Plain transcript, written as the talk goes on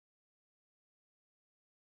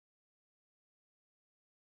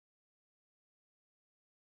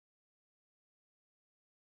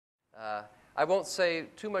I won't say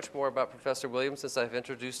too much more about Professor Williams since I've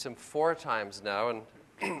introduced him 4 times now, and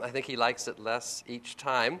I think he likes it less each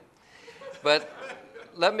time. But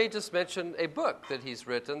let me just mention a book that he's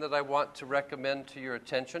written that I want to recommend to your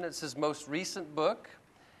attention. It's his most recent book,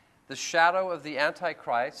 The Shadow of the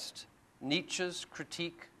Antichrist, Nietzsche's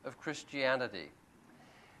Critique of Christianity.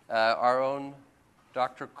 Our own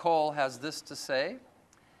Dr. Cole has this to say.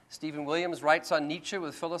 Stephen Williams writes on Nietzsche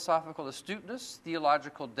with philosophical astuteness,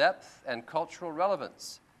 theological depth, and cultural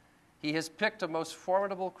relevance. He has picked a most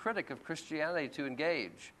formidable critic of Christianity to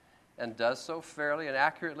engage, and does so fairly and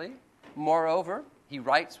accurately. Moreover, he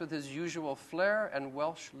writes with his usual flair and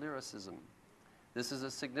Welsh lyricism. This is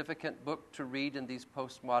a significant book to read in these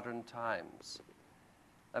postmodern times.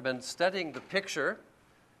 I've been studying the picture,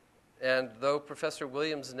 and though Professor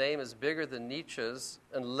Williams' name is bigger than Nietzsche's,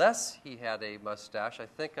 unless he had a mustache, I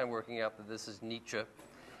think I'm working out that this is Nietzsche.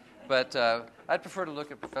 But I'd prefer to look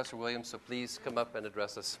at Professor Williams, so please come up and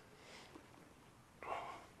address us.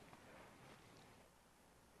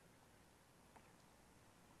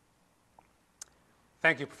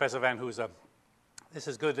 Thank you, Professor Van Hooser. This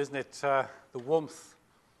is good, isn't it? The warmth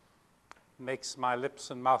makes my lips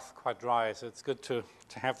and mouth quite dry, so it's good to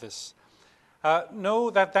have this. No,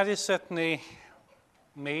 that is certainly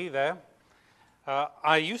me there.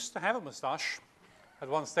 I used to have a mustache at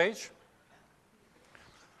one stage.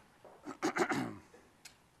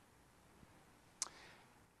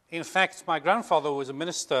 In fact, my grandfather was a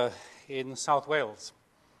minister in South Wales.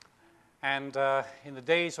 And in the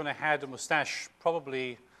days when I had a mustache,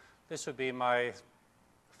 probably this would be in my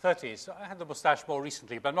 30s. I had the mustache more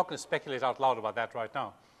recently, but I'm not going to speculate out loud about that right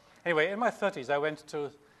now. Anyway, in my 30s, I went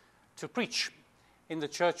to preach in the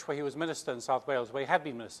church where he was minister in South Wales, where he had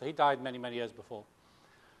been minister. He died many, many years before.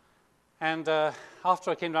 And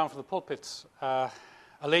after I came down from the pulpit, a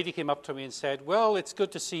lady came up to me and said, "Well, it's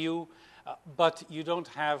good to see you, but you don't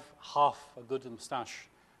have half a good moustache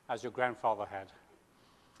as your grandfather had."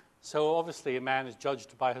 So obviously a man is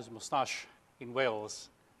judged by his moustache in Wales,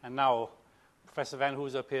 and now Professor Van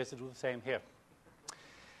Hooser appears to do the same here.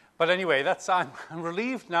 But anyway, I'm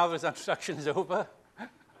relieved now that his introduction is over.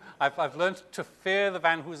 I've learned to fear the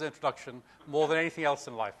Van Hooser introduction more than anything else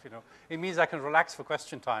in life. You know, it means I can relax for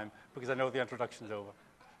question time because I know the introduction is over.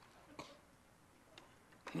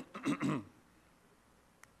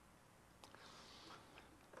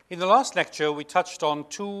 In the last lecture, we touched on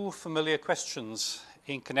 2 familiar questions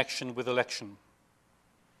in connection with election.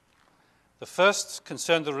 The first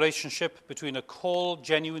concerned the relationship between a call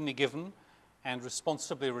genuinely given and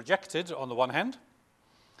responsibly rejected on the one hand,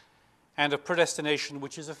 and a predestination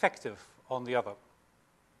which is effective on the other.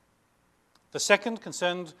 The second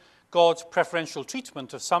concerned God's preferential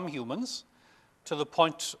treatment of some humans to the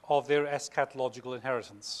point of their eschatological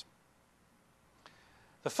inheritance.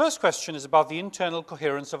 The first question is about the internal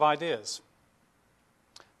coherence of ideas.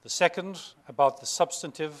 The second about the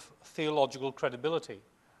substantive theological credibility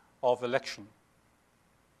of election.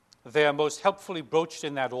 They are most helpfully broached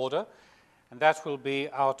in that order, and that will be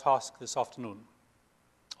our task this afternoon.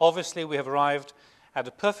 Obviously, we have arrived at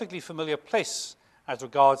a perfectly familiar place as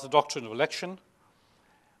regards the doctrine of election.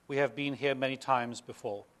 We have been here many times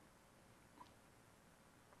before.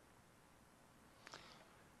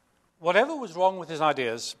 Whatever was wrong with his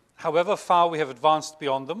ideas, however far we have advanced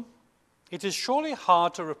beyond them, it is surely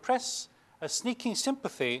hard to repress a sneaking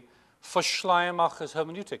sympathy for Schleiermacher's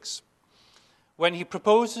hermeneutics when he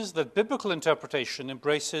proposes that biblical interpretation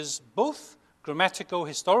embraces both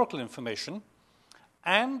grammatico-historical information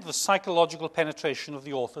and the psychological penetration of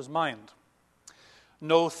the author's mind.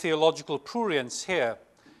 No theological prurience here,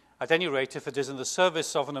 at any rate if it is in the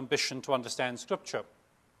service of an ambition to understand Scripture.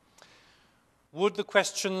 Would the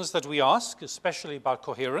questions that we ask, especially about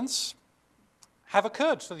coherence, have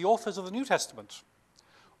occurred to the authors of the New Testament,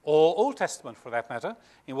 or Old Testament for that matter,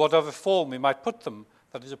 in whatever form we might put them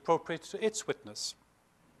that is appropriate to its witness?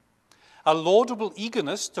 A laudable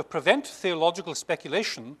eagerness to prevent theological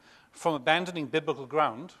speculation from abandoning biblical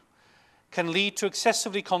ground can lead to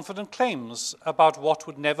excessively confident claims about what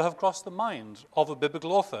would never have crossed the mind of a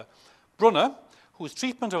biblical author. Brunner, whose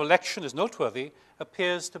treatment of election is noteworthy,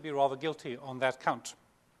 appears to be rather guilty on that count.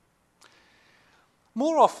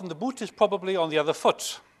 More often, the boot is probably on the other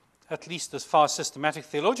foot. At least as far as systematic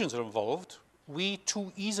theologians are involved, we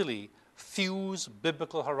too easily fuse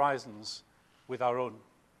biblical horizons with our own.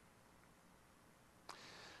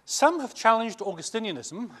 Some have challenged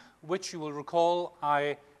Augustinianism, which you will recall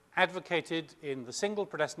I advocated in the single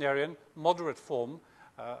predestinarian, moderate form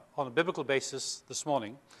on a biblical basis this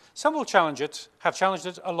morning. Some will have challenged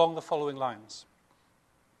it along the following lines.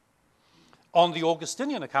 On the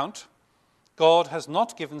Augustinian account, God has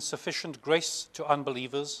not given sufficient grace to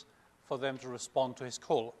unbelievers for them to respond to his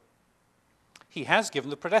call. He has given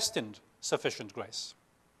the predestined sufficient grace.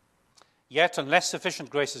 Yet, unless sufficient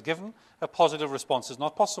grace is given, a positive response is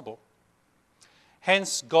not possible.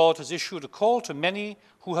 Hence, God has issued a call to many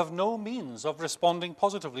who have no means of responding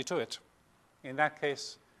positively to it. In that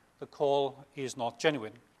case, the call is not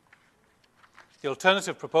genuine. The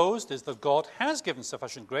alternative proposed is that God has given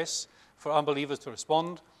sufficient grace for unbelievers to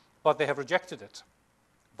respond, but they have rejected it.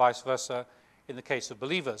 Vice versa in the case of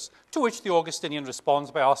believers, to which the Augustinian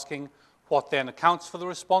responds by asking, what then accounts for the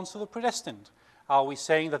response of the predestined? Are we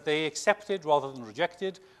saying that they accepted rather than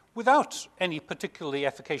rejected without any particularly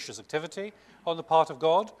efficacious activity on the part of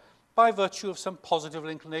God by virtue of some positive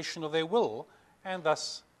inclination of their will and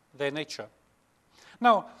thus their nature?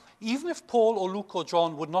 Now, even if Paul or Luke or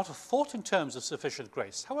John would not have thought in terms of sufficient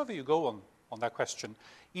grace, however you go on that question,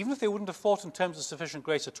 even if they wouldn't have thought in terms of sufficient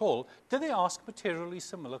grace at all, did they ask materially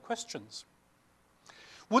similar questions?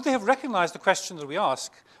 Would they have recognized the question that we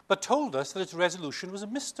ask, but told us that its resolution was a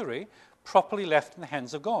mystery properly left in the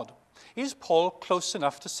hands of God? Is Paul close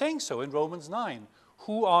enough to saying so in Romans 9?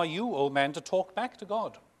 Who are you, O man, to talk back to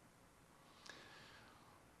God?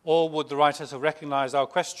 Or would the writers have recognized our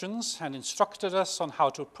questions and instructed us on how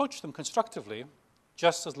to approach them constructively,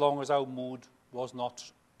 just as long as our mood was not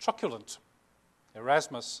truculent?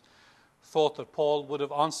 Erasmus thought that Paul would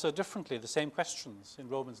have answered differently the same questions in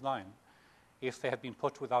Romans 9 if they had been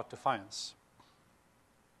put without defiance.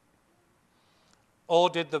 Or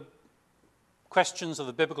did the questions of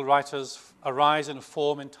the biblical writers arise in a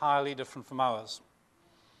form entirely different from ours,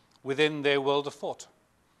 within their world of thought,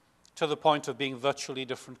 to the point of being virtually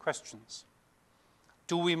different questions?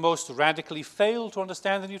 Do we most radically fail to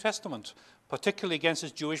understand the New Testament, particularly against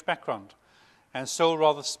its Jewish background, and so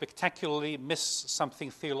rather spectacularly miss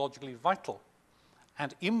something theologically vital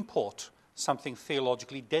and import something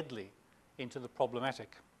theologically deadly into the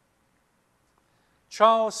problematic?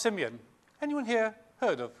 Charles Simeon. Anyone here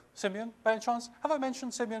heard of Simeon by any chance? Have I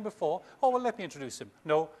mentioned Simeon before? Oh, well, let me introduce him.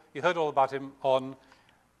 No, you heard all about him on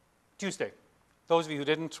Tuesday. Those of you who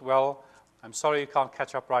didn't, well, I'm sorry you can't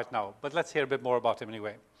catch up right now, but let's hear a bit more about him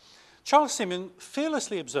anyway. Charles Simeon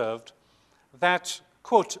fearlessly observed that,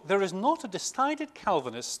 quote, there is not a decided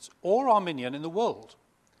Calvinist or Arminian in the world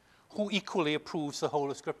who equally approves the whole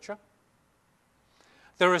of Scripture.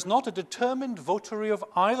 There is not a determined votary of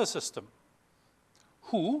either system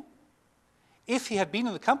who, if he had been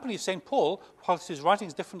in the company of St. Paul, whilst his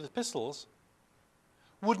writings different epistles,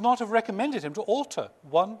 would not have recommended him to alter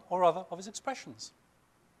one or other of his expressions.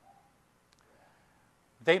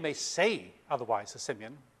 They may say otherwise, says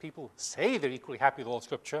Simeon. People say they're equally happy with all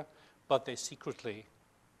Scripture, but they secretly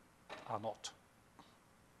are not.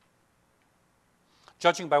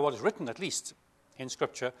 Judging by what is written, at least, in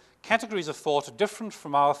Scripture, categories of thought different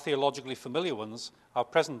from our theologically familiar ones are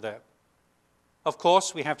present there. Of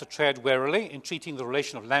course, we have to tread warily in treating the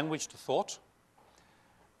relation of language to thought,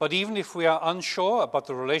 but even if we are unsure about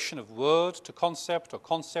the relation of word to concept or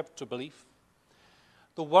concept to belief,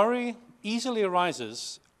 the worry easily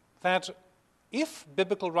arises that if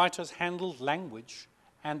biblical writers handled language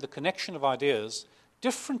and the connection of ideas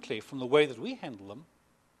differently from the way that we handle them,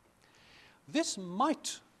 this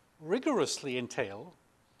might rigorously entail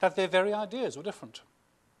that their very ideas were different.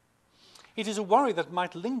 It is a worry that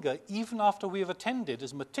might linger even after we have attended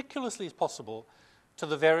as meticulously as possible to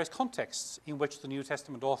the various contexts in which the New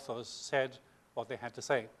Testament authors said what they had to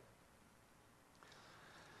say.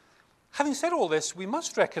 Having said all this, we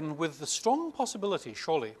must reckon with the strong possibility,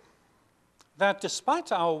 surely, that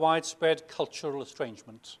despite our widespread cultural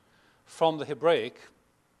estrangement from the Hebraic,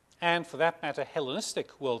 and for that matter,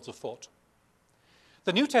 Hellenistic worlds of thought,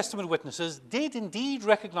 the New Testament witnesses did indeed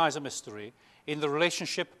recognize a mystery in the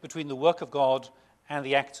relationship between the work of God and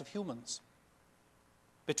the acts of humans,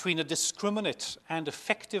 between a discriminate and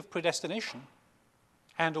effective predestination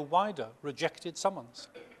and a wider rejected summons,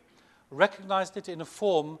 recognized it in a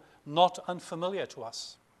form not unfamiliar to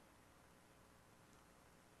us.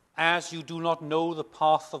 As you do not know the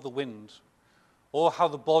path of the wind, or how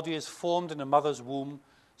the body is formed in a mother's womb,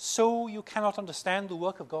 so you cannot understand the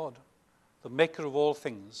work of God, the maker of all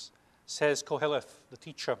things, says Koheleth, the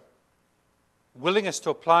teacher, willingness to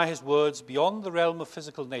apply his words beyond the realm of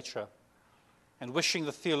physical nature, and wishing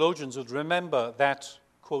the theologians would remember that,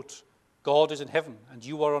 quote, God is in heaven and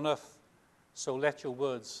you are on earth, so let your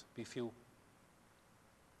words be few.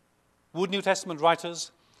 Would New Testament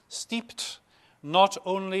writers, steeped not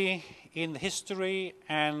only in the history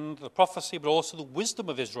and the prophecy, but also the wisdom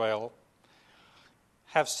of Israel,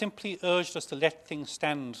 have simply urged us to let things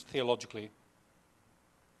stand theologically?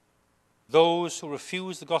 Those who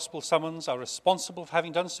refuse the gospel summons are responsible for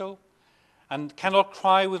having done so, and cannot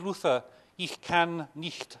cry with Luther, Ich kann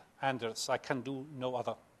nicht anders, I can do no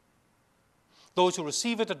other. Those who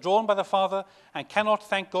receive it are drawn by the Father and cannot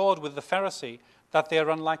thank God with the Pharisee that they are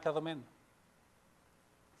unlike other men.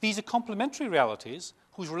 These are complementary realities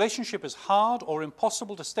whose relationship is hard or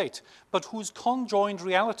impossible to state, but whose conjoined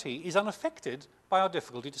reality is unaffected by our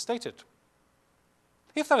difficulty to state it.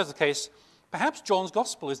 If that is the case, perhaps John's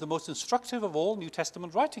Gospel is the most instructive of all New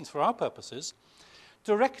Testament writings for our purposes,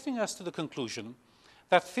 directing us to the conclusion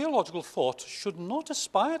that theological thought should not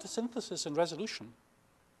aspire to synthesis and resolution,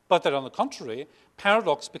 but that, on the contrary,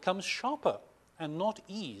 paradox becomes sharper and not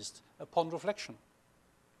eased upon reflection.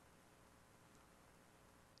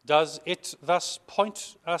 Does it thus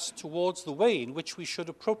point us towards the way in which we should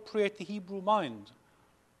appropriate the Hebrew mind,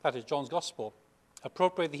 that is John's Gospel,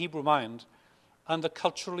 appropriate the Hebrew mind under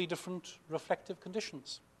culturally different reflective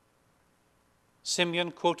conditions?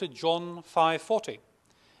 Simeon quoted John 5:40,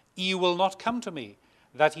 "Ye will not come to me,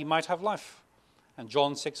 that ye might have life." And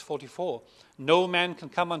John 6:44, "No man can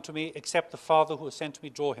come unto me except the Father who has sent me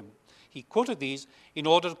draw him." He quoted these in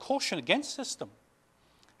order to caution against system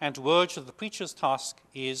and to urge that the preacher's task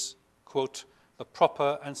is, quote, the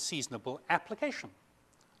proper and seasonable application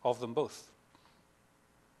of them both.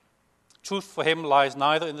 Truth for him lies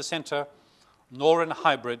neither in the center nor in a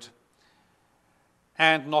hybrid,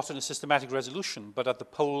 and not in a systematic resolution, but at the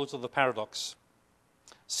poles of the paradox.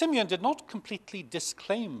 Simeon did not completely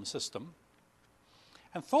disclaim system,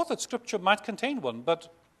 and thought that Scripture might contain one,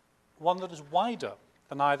 but one that is wider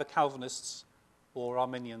than either Calvinists or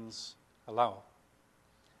Arminians allow.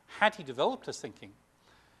 Had he developed his thinking,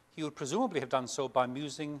 he would presumably have done so by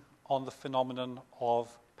musing on the phenomenon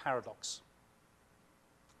of paradox.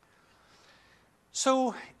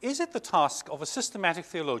 So, is it the task of a systematic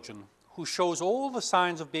theologian who shows all the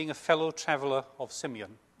signs of being a fellow traveler of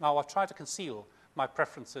Simeon? Now, I've tried to conceal my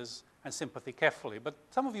preferences and sympathy carefully, but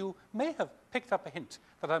some of you may have picked up a hint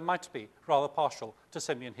that I might be rather partial to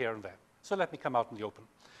Simeon here and there. So let me come out in the open.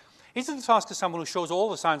 Is it the task of someone who shows all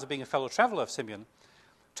the signs of being a fellow traveler of Simeon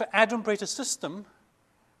to adumbrate a system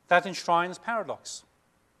that enshrines paradox?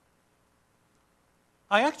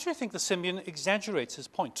 I actually think that Simeon exaggerates his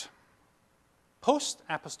point.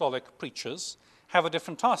 Post-apostolic preachers have a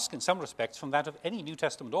different task in some respects from that of any New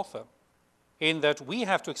Testament author, in that we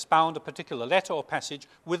have to expound a particular letter or passage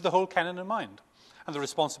with the whole canon in mind, and the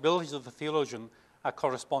responsibilities of the theologian are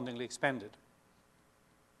correspondingly expended.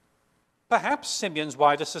 Perhaps Simeon's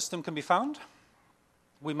wider system can be found.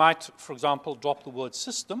 We might, for example, drop the word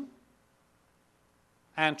system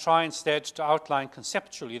and try instead to outline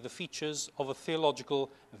conceptually the features of a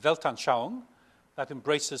theological Weltanschauung that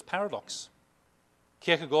embraces paradox.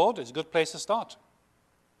 Kierkegaard is a good place to start.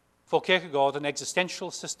 For Kierkegaard, an existential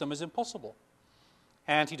system is impossible,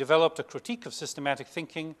 and he developed a critique of systematic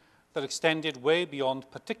thinking that extended way beyond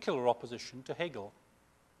particular opposition to Hegel.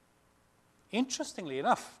 Interestingly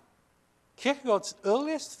enough, Kierkegaard's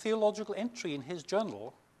earliest theological entry in his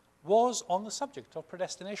journal was on the subject of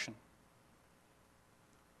predestination.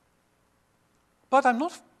 But I'm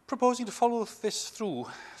not proposing to follow this through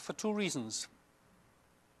for two reasons.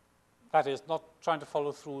 That is, not trying to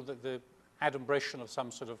follow through the adumbration of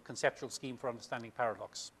some sort of conceptual scheme for understanding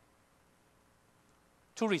paradox.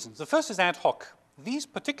 Two reasons. The first is ad hoc. These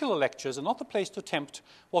particular lectures are not the place to attempt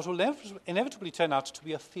what will inevitably turn out to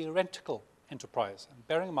be a theoretical enterprise, and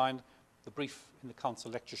bearing in mind the brief in the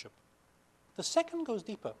Kantzer lectureship. The second goes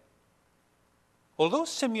deeper. Although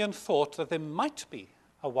Simeon thought that there might be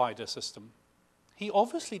a wider system, he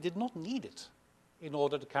obviously did not need it in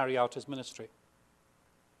order to carry out his ministry.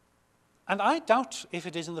 And I doubt if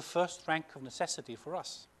it is in the first rank of necessity for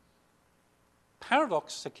us.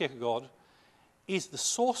 Paradox, said Kierkegaard, is the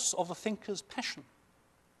source of the thinker's passion.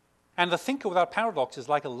 And the thinker without paradox is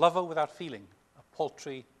like a lover without feeling, a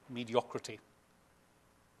paltry mediocrity.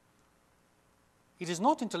 It is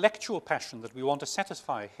not intellectual passion that we want to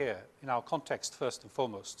satisfy here in our context first and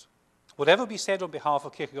foremost, whatever be said on behalf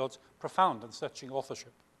of Kierkegaard's profound and searching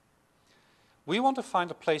authorship. We want to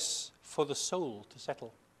find a place for the soul to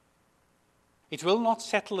settle. It will not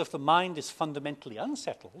settle if the mind is fundamentally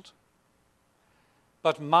unsettled,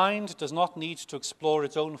 but mind does not need to explore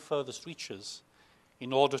its own furthest reaches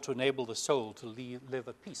in order to enable the soul to live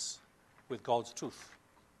at peace with God's truth.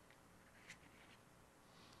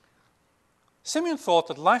 Simeon thought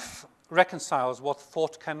that life reconciles what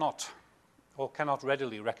thought cannot, or cannot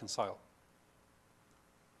readily reconcile.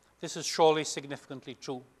 This is surely significantly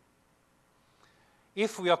true.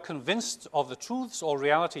 If we are convinced of the truths or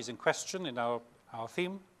realities in question in our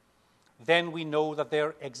theme, then we know that they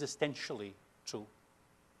are existentially true.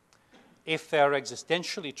 if they are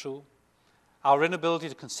existentially true, our inability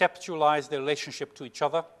to conceptualize their relationship to each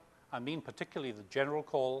other, I mean particularly the general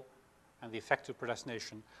call and the effective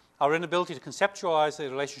predestination, our inability to conceptualize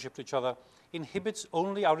their relationship to each other inhibits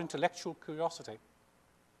only our intellectual curiosity.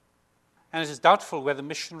 And it is doubtful whether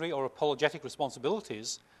missionary or apologetic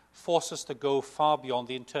responsibilities force us to go far beyond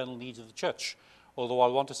the internal needs of the church, although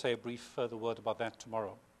I'll want to say a brief further word about that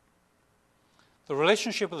tomorrow. The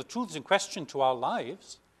relationship of the truths in question to our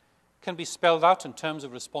lives can be spelled out in terms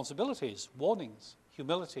of responsibilities, warnings,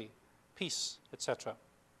 humility, peace, etc.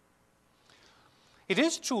 It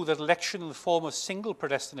is true that election in the form of single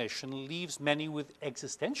predestination leaves many with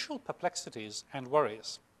existential perplexities and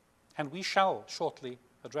worries, and we shall shortly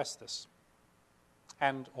address this,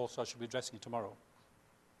 and also I shall be addressing it tomorrow.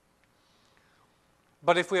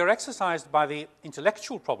 But if we are exercised by the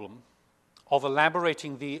intellectual problem of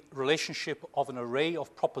elaborating the relationship of an array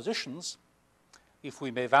of propositions, if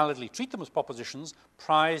we may validly treat them as propositions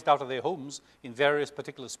prized out of their homes in various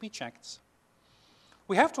particular speech acts,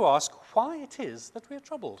 we have to ask why it is that we are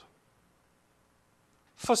troubled.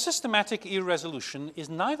 For systematic irresolution is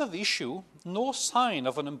neither the issue nor sign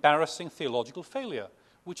of an embarrassing theological failure,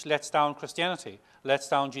 which lets down Christianity, lets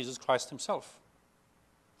down Jesus Christ himself.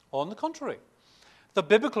 On the contrary, the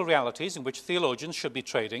biblical realities in which theologians should be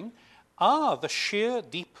trading are the sheer,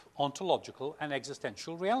 deep ontological and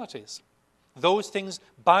existential realities. Those things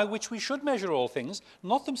by which we should measure all things,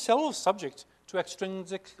 not themselves subject to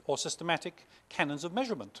extrinsic or systematic canons of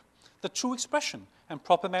measurement, the true expression and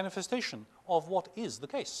proper manifestation of what is the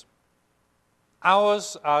case.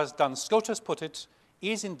 Ours, as Duns Scotus put it,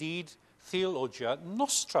 is indeed theologia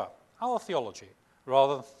nostra, our theology,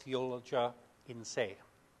 rather than theologia in se.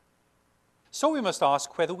 So we must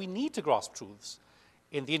ask whether we need to grasp truths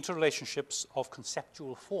in the interrelationships of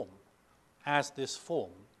conceptual form, as this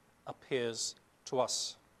form appears to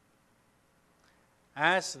us.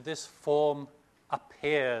 As this form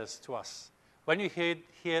appears to us. When you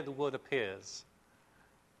hear the word appears,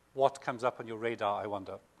 what comes up on your radar, I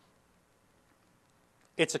wonder?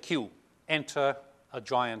 It's a cue. Enter a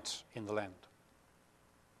giant in the land.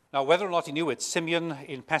 Now, whether or not he knew it, Simeon,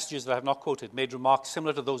 in passages that I have not quoted, made remarks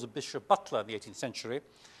similar to those of Bishop Butler in the 18th century,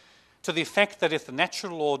 to the effect that if the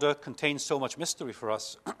natural order contains so much mystery for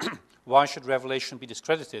us, why should Revelation be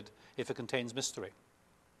discredited if it contains mystery?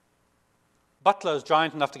 Butler is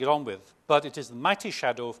giant enough to get on with, but it is the mighty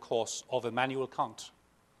shadow, of course, of Immanuel Kant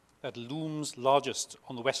that looms largest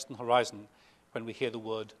on the western horizon when we hear the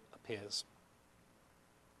word appears.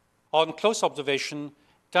 On close observation,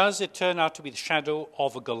 does it turn out to be the shadow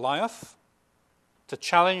of a Goliath to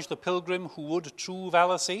challenge the pilgrim who would true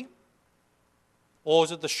valor see? Or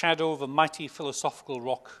is it the shadow of a mighty philosophical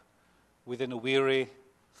rock within a weary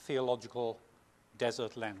theological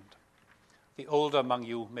desert land? The older among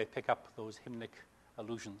you may pick up those hymnic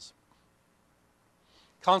allusions.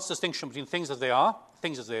 Kant's distinction between things as they are,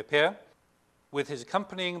 things as they appear, with his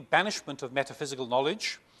accompanying banishment of metaphysical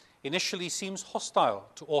knowledge, initially seems hostile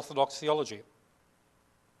to orthodox theology.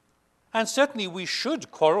 And certainly we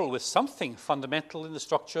should quarrel with something fundamental in the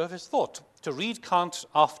structure of his thought. To read Kant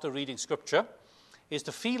after reading Scripture is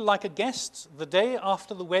to feel like a guest the day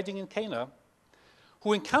after the wedding in Cana,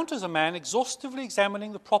 who encounters a man exhaustively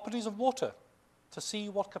examining the properties of water to see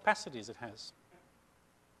what capacities it has.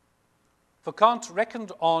 For Kant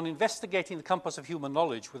reckoned on investigating the compass of human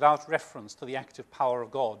knowledge without reference to the active power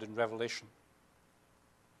of God in revelation.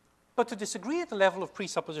 But to disagree at the level of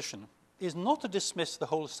presupposition is not to dismiss the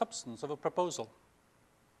whole substance of a proposal.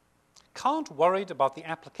 Kant worried about the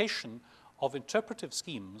application of interpretive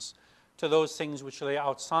schemes to those things which lay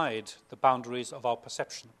outside the boundaries of our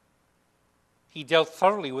perception. He dealt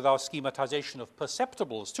thoroughly with our schematization of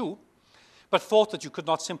perceptibles too, but thought that you could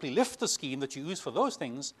not simply lift the scheme that you use for those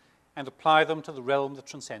things and apply them to the realm that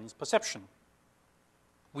transcends perception.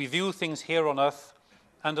 We view things here on earth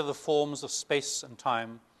under the forms of space and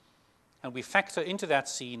time, and we factor into that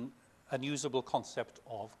scene an usable concept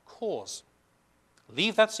of cause.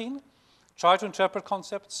 Leave that scene, try to interpret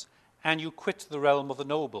concepts, and you quit the realm of the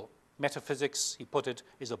knowable. Metaphysics, he put it,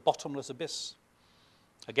 is a bottomless abyss.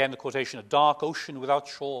 Again, the quotation, a dark ocean without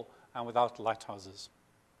shore and without lighthouses.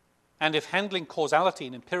 And if handling causality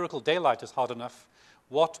in empirical daylight is hard enough,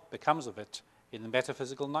 what becomes of it in the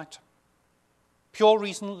metaphysical night? Pure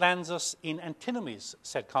reason lands us in antinomies,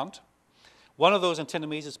 said Kant. One of those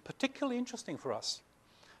antinomies is particularly interesting for us.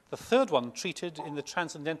 The third one treated in the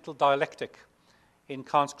transcendental dialectic in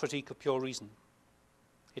Kant's critique of pure reason.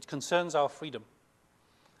 It concerns our freedom.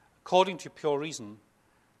 According to pure reason,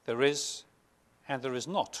 there is and there is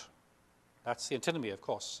not. That's the antinomy, of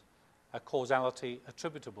course, a causality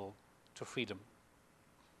attributable to freedom.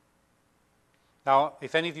 Now,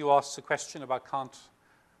 if any of you asks a question about Kant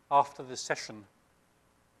after this session,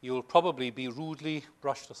 you will probably be rudely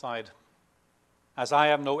brushed aside, as I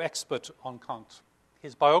am no expert on Kant.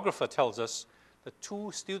 His biographer tells us that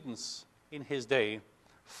two students in his day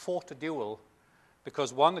fought a duel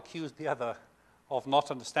because one accused the other of not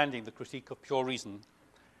understanding the Critique of Pure Reason,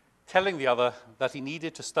 telling the other that he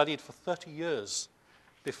needed to study it for 30 years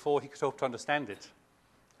before he could hope to understand it,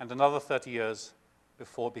 and another 30 years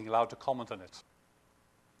before being allowed to comment on it.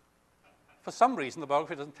 For some reason, the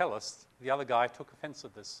biography doesn't tell us, the other guy took offense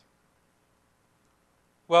at this.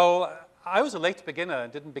 Well, I was a late beginner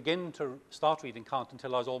and didn't begin to start reading Kant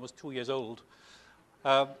until I was almost 2 years old.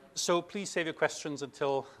 So please save your questions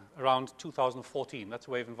until around 2014. That's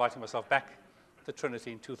a way of inviting myself back to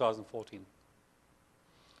Trinity in 2014.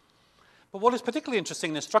 But what is particularly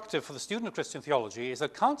interesting and instructive for the student of Christian theology is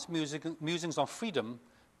that Kant's musings on freedom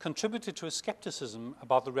contributed to his skepticism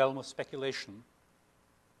about the realm of speculation,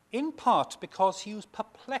 in part because he was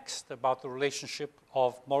perplexed about the relationship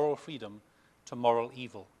of moral freedom to moral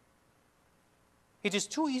evil. It is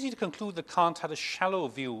too easy to conclude that Kant had a shallow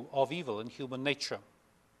view of evil in human nature.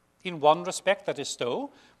 In one respect, that is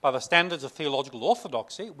so, by the standards of theological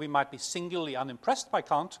orthodoxy, we might be singularly unimpressed by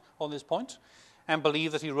Kant on this point and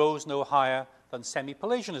believe that he rose no higher than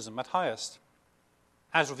semi-Pelagianism at highest,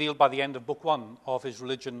 as revealed by the end of Book 1 of his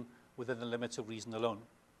Religion Within the Limits of Reason Alone.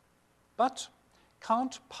 But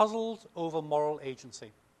Kant puzzled over moral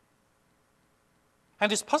agency.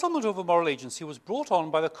 And his puzzlement over moral agency was brought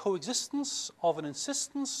on by the coexistence of an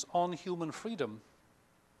insistence on human freedom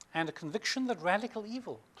and a conviction that radical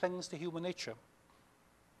evil clings to human nature.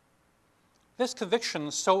 This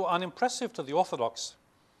conviction, so unimpressive to the orthodox,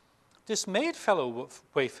 dismayed fellow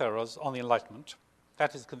wayfarers on the Enlightenment,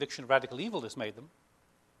 that is, the conviction of radical evil dismayed them,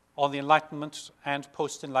 on the Enlightenment and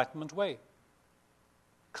post-Enlightenment way.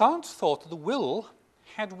 Kant thought that the will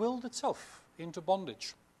had willed itself into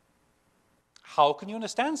bondage. How can you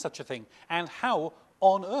understand such a thing? And how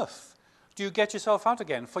on earth do you get yourself out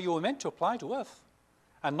again? For you were meant to apply to earth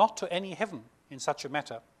and not to any heaven in such a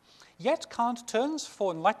matter. Yet Kant turns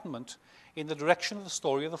for enlightenment in the direction of the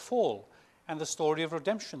story of the fall and the story of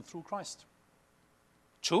redemption through Christ.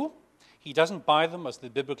 True, he doesn't buy them as they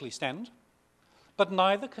biblically stand, but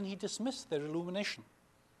neither can he dismiss their illumination.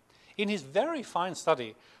 In his very fine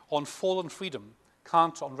study on fallen freedom,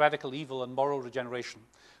 Kant on radical evil and moral regeneration,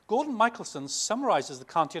 Gordon Michelson summarizes the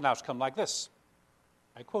Kantian outcome like this.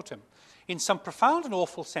 I quote him, "In some profound and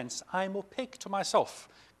awful sense, I am opaque to myself,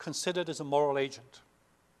 considered as a moral agent."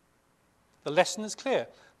 The lesson is clear.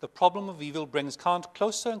 The problem of evil brings Kant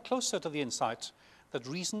closer and closer to the insight that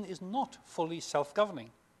reason is not fully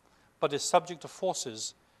self-governing, but is subject to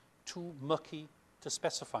forces too murky to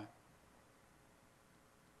specify.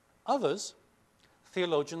 Others,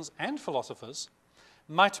 theologians and philosophers,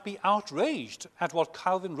 might be outraged at what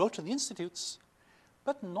Calvin wrote in the Institutes,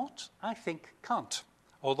 but not, I think, Kant,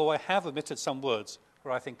 although I have omitted some words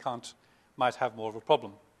where I think Kant might have more of a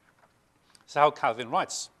problem. So how Calvin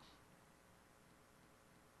writes,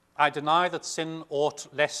 "I deny that sin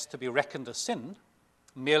ought less to be reckoned as sin,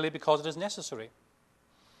 merely because it is necessary.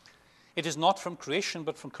 It is not from creation,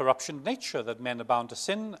 but from corruption of nature that men are bound to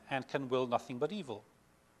sin and can will nothing but evil.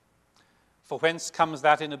 For whence comes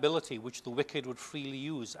that inability which the wicked would freely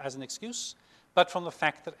use as an excuse, but from the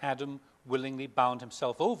fact that Adam willingly bound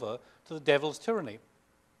himself over to the devil's tyranny?"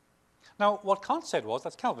 Now, what Kant said was,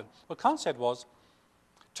 that's Calvin, what Kant said was,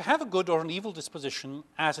 to have a good or an evil disposition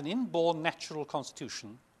as an inborn natural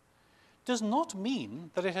constitution does not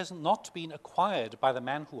mean that it has not been acquired by the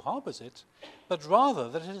man who harbors it, but rather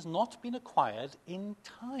that it has not been acquired in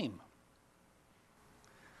time.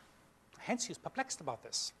 Hence, he is perplexed about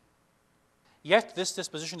this. Yet this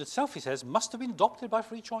disposition itself, he says, must have been adopted by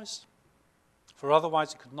free choice, for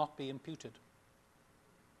otherwise it could not be imputed.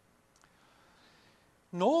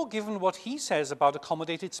 Nor, given what he says about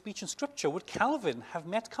accommodated speech in Scripture, would Calvin have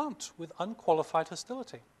met Kant with unqualified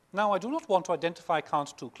hostility. Now, I do not want to identify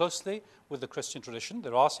Kant too closely with the Christian tradition.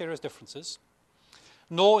 There are serious differences.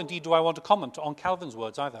 Nor, indeed, do I want to comment on Calvin's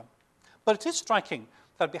words either. But it is striking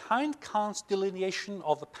that behind Kant's delineation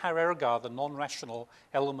of the parerga, the non-rational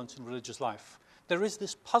elements in religious life, there is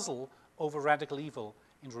this puzzle over radical evil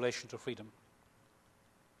in relation to freedom.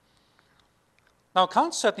 Now,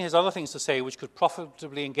 Kant certainly has other things to say which could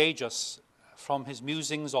profitably engage us, from his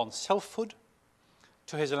musings on selfhood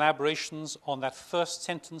to his elaborations on that first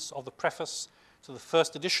sentence of the preface to the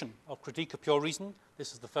first edition of Critique of Pure Reason.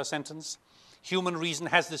 This is the first sentence. "Human reason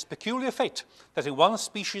has this peculiar fate that in one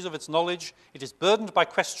species of its knowledge it is burdened by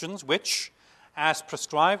questions which, as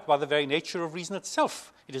prescribed by the very nature of reason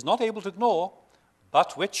itself, it is not able to ignore,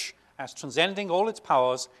 but which, as transcending all its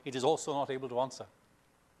powers, it is also not able to answer.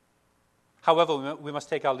 However, we must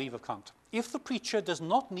take our leave of Kant. If the preacher does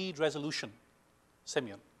not need resolution,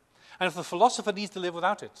 Simeon, and if the philosopher needs to live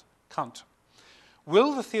without it, Kant,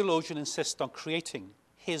 will the theologian insist on creating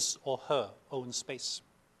his or her own space?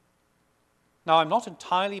 Now, I'm not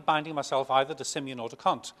entirely binding myself either to Simeon or to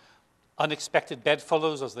Kant. Unexpected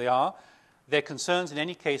bedfellows as they are, their concerns in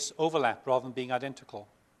any case overlap rather than being identical.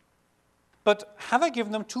 But have I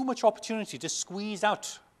given them too much opportunity to squeeze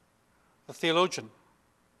out the theologian?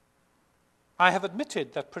 I have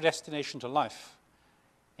admitted that predestination to life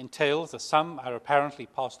entails that some are apparently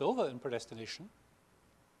passed over in predestination.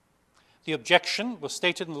 The objection was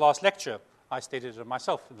stated in the last lecture. I stated it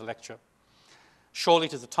myself in the lecture. Surely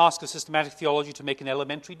it is the task of systematic theology to make an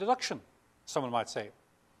elementary deduction, someone might say.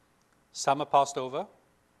 Some are passed over,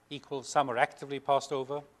 equals some are actively passed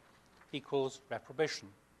over, equals reprobation.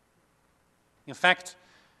 In fact,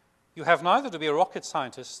 you have neither to be a rocket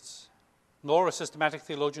scientist nor a systematic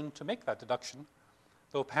theologian to make that deduction,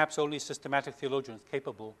 though perhaps only a systematic theologian is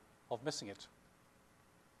capable of missing it.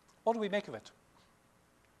 What do we make of it?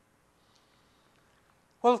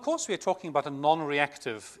 Well, of course, we are talking about a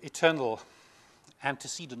non-reactive, eternal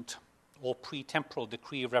antecedent or pre-temporal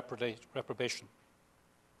decree of reprobation,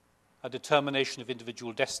 a determination of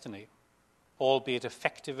individual destiny, albeit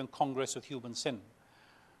effective in congress with human sin,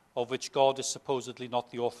 of which God is supposedly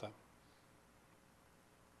not the author.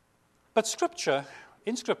 But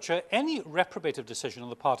in Scripture, any reprobative decision on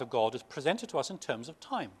the part of God is presented to us in terms of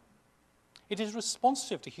time. It is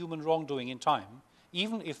responsive to human wrongdoing in time,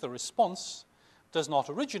 even if the response does not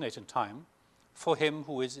originate in time for him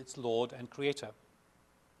who is its Lord and Creator.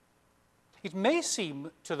 It may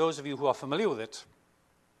seem to those of you who are familiar with it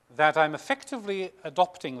that I'm effectively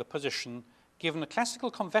adopting the position given a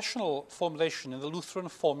classical confessional formulation in the Lutheran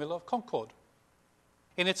Formula of Concord,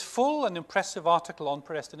 in its full and impressive article on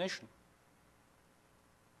predestination,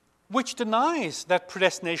 which denies that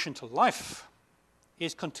predestination to life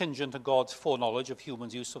is contingent on God's foreknowledge of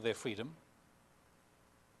humans' use of their freedom,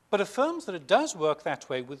 but affirms that it does work that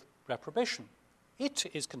way with reprobation. It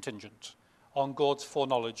is contingent on God's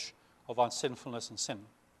foreknowledge of our sinfulness and sin.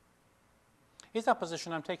 Is that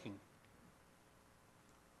position I'm taking?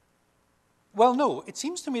 Well, no. It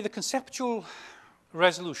seems to me the conceptual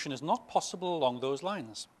resolution is not possible along those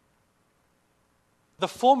lines. The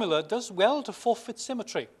formula does well to forfeit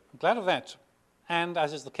symmetry. I'm glad of that. And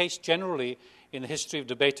as is the case generally in the history of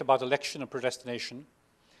debate about election and predestination,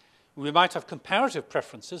 we might have comparative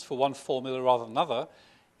preferences for one formula rather than another,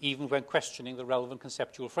 even when questioning the relevant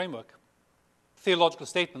conceptual framework. Theological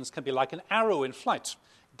statements can be like an arrow in flight,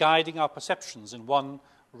 guiding our perceptions in one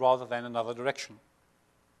rather than another direction.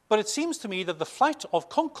 But it seems to me that the flight of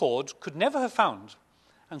Concord could never have found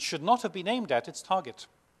and should not have been aimed at its target.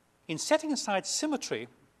 In setting aside symmetry,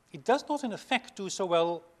 it does not in effect do so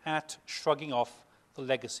well at shrugging off the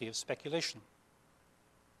legacy of speculation.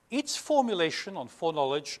 Its formulation on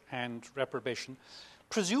foreknowledge and reprobation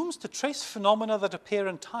presumes to trace phenomena that appear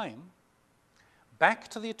in time back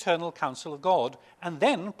to the eternal counsel of God, and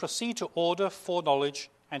then proceed to order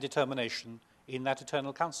foreknowledge and determination in that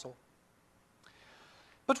eternal counsel.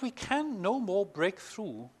 But we can no more break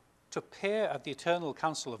through to peer at the eternal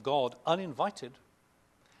counsel of God uninvited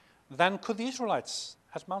than could the Israelites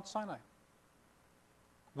at Mount Sinai.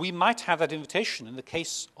 We might have that invitation in the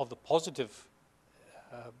case of the positive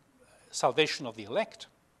salvation of the elect.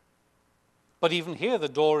 But even here, the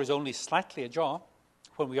door is only slightly ajar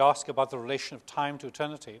when we ask about the relation of time to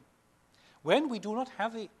eternity. When we do not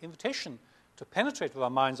have the invitation to penetrate with our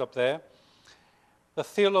minds up there, the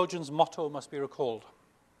theologian's motto must be recalled.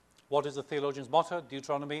 What is the theologian's motto?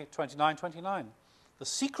 Deuteronomy 29:29. The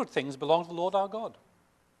secret things belong to the Lord our God,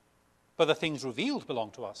 but the things revealed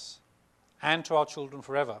belong to us and to our children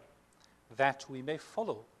forever, that we may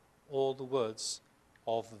follow all the words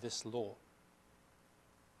of this law.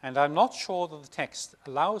 And I'm not sure that the text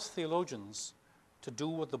allows theologians to do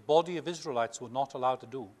what the body of Israelites were not allowed to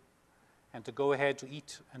do, and to go ahead to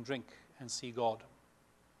eat and drink and see God.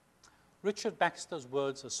 Richard Baxter's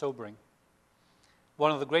words are sobering.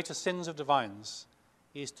 One of the greatest sins of divines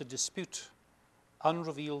is to dispute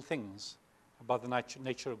unrevealed things about the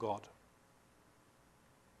nature of God.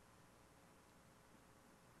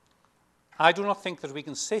 I do not think that we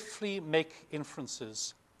can safely make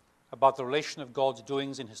inferences about the relation of God's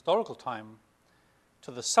doings in historical time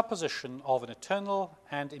to the supposition of an eternal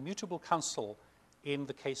and immutable counsel in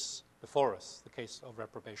the case before us, the case of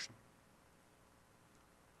reprobation.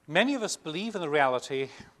 Many of us believe in the reality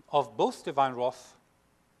of both divine wrath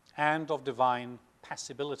and of divine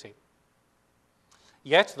passibility.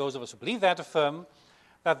 Yet, those of us who believe that affirm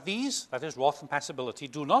that these, that is, wrath and passibility,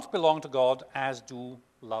 do not belong to God as do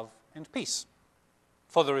love and peace.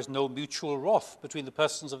 For there is no mutual wrath between the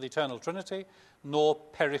persons of the eternal Trinity, nor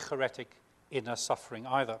perichoretic inner suffering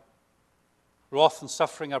either. Wrath and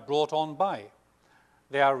suffering are brought on by.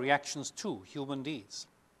 They are reactions to human deeds.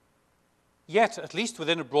 Yet, at least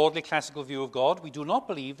within a broadly classical view of God, we do not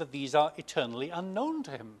believe that these are eternally unknown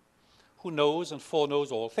to him, who knows and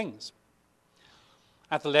foreknows all things.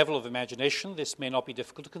 At the level of imagination, this may not be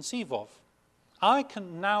difficult to conceive of. I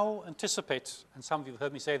can now anticipate, and some of you have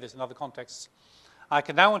heard me say this in other contexts, I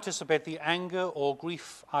can now anticipate the anger or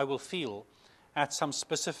grief I will feel at some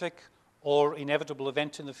specific or inevitable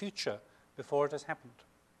event in the future before it has happened.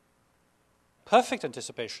 Perfect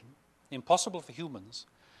anticipation, impossible for humans,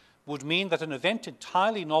 would mean that an event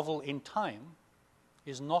entirely novel in time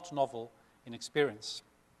is not novel in experience.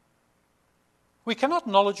 We cannot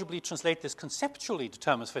knowledgeably translate this conceptually to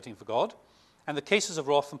terms fitting for God, and the cases of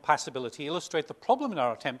wrath and passibility illustrate the problem in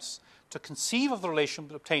our attempts to conceive of the relation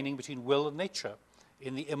obtaining between will and nature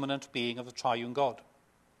in the immanent being of the triune God.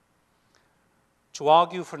 To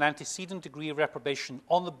argue for an antecedent degree of reprobation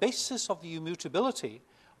on the basis of the immutability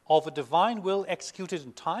of a divine will executed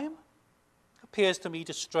in time appears to me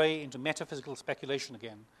to stray into metaphysical speculation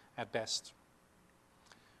again, at best.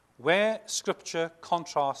 Where Scripture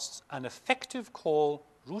contrasts an effective call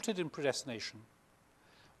rooted in predestination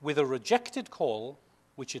with a rejected call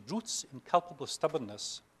which it roots in culpable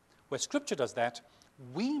stubbornness, where Scripture does that,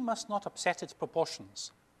 we must not upset its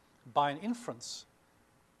proportions by an inference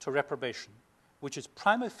to reprobation, which is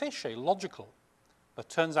prima facie logical, but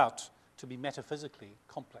turns out to be metaphysically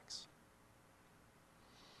complex.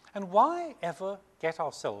 And why ever get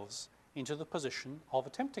ourselves into the position of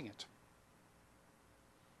attempting it?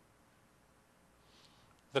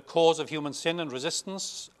 The cause of human sin and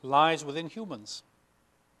resistance lies within humans.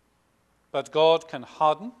 But God can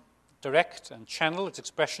harden, direct, and channel its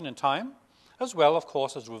expression in time, as well, of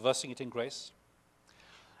course, as reversing it in grace.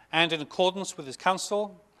 And in accordance with his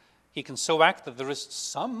counsel, he can so act that there is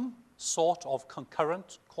some sort of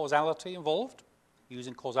concurrent causality involved,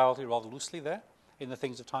 using causality rather loosely there, in the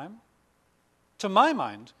things of time. To my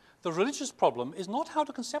mind, the religious problem is not how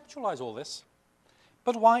to conceptualize all this,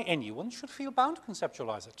 but why anyone should feel bound to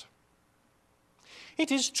conceptualize it.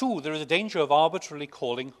 It is true there is a danger of arbitrarily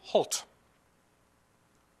calling halt.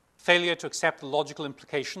 Failure to accept the logical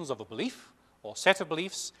implications of a belief or set of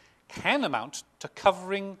beliefs can amount to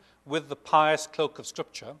covering with the pious cloak of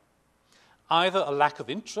Scripture either a lack of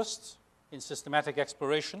interest in systematic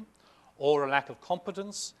exploration or a lack of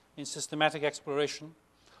competence in systematic exploration,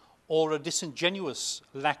 or a disingenuous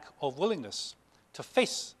lack of willingness to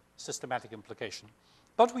face systematic implication.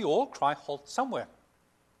 But we all cry halt somewhere.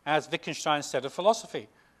 As Wittgenstein said of philosophy,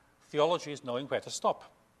 theology is knowing where to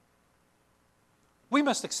stop. We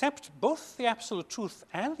must accept both the absolute truth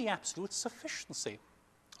and the absolute sufficiency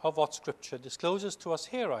of what Scripture discloses to us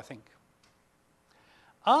here, I think.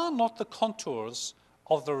 Are not the contours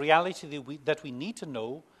of the reality that we need to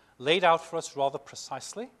know laid out for us rather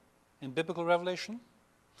precisely in biblical revelation?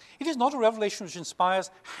 It is not a revelation which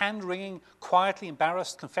inspires hand-wringing, quietly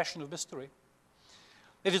embarrassed confession of mystery.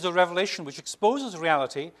 It is a revelation which exposes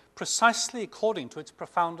reality precisely according to its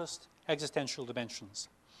profoundest existential dimensions.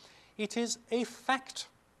 It is a fact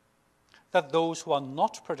that those who are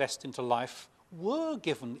not predestined to life were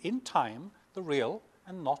given in time the real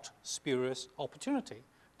and not spurious opportunity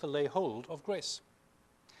to lay hold of grace.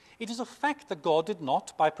 It is a fact that God did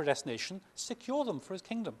not, by predestination, secure them for his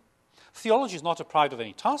kingdom. Theology is not deprived of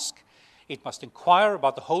any task. It must inquire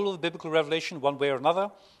about the whole of the biblical revelation one way or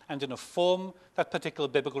another, and in a form that particular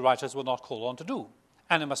biblical writers were not called on to do.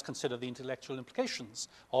 And it must consider the intellectual implications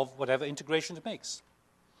of whatever integration it makes.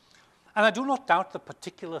 And I do not doubt that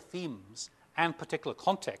particular themes and particular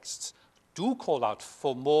contexts do call out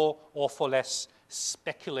for more or for less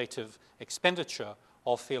speculative expenditure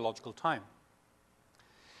of theological time.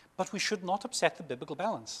 But we should not upset the biblical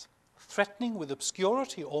balance, threatening with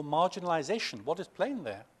obscurity or marginalization what is plain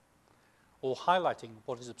there, or highlighting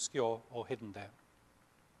what is obscure or hidden there.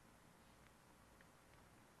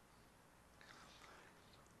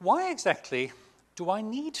 Why exactly do I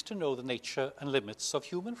need to know the nature and limits of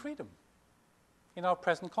human freedom in our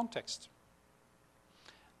present context?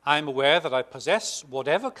 I am aware that I possess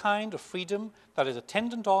whatever kind of freedom that is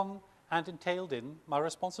attendant on and entailed in my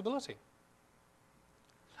responsibility.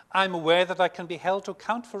 I am aware that I can be held to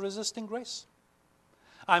account for resisting grace.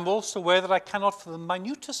 I am also aware that I cannot, for the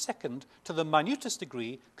minutest second, to the minutest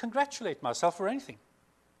degree, congratulate myself for anything.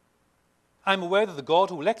 I am aware that the God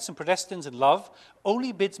who elects and predestines in love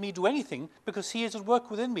only bids me do anything because he is at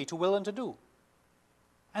work within me to will and to do.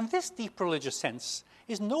 And this deep religious sense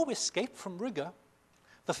is no escape from rigor,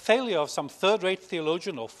 the failure of some third-rate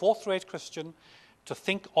theologian or fourth-rate Christian to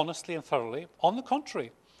think honestly and thoroughly. On the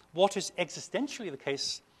contrary, what is existentially the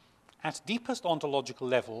case at deepest ontological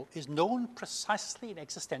level is known precisely in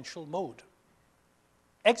existential mode.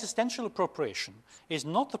 Existential appropriation is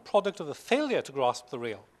not the product of the failure to grasp the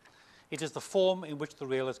real. It is the form in which the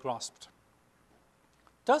real is grasped.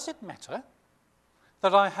 Does it matter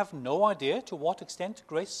that I have no idea to what extent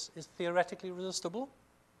grace is theoretically resistible?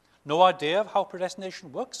 No idea of how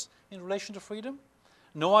predestination works in relation to freedom?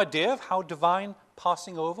 No idea of how divine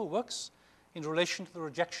passing over works in relation to the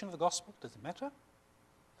rejection of the gospel? Does it matter?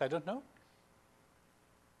 I don't know.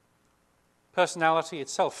 Personality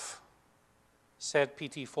itself, said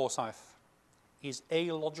P.T. Forsyth, is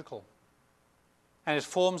alogical, and it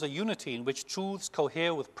forms a unity in which truths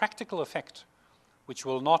cohere with practical effect, which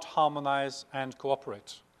will not harmonize and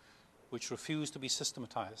cooperate, which refuse to be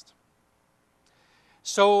systematized.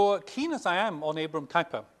 So keen as I am on Abram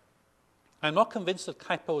Kuyper, I'm not convinced that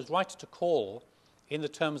Kuyper was right to call, in the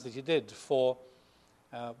terms that he did, for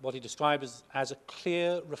what he described as a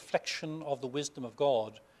clear reflection of the wisdom of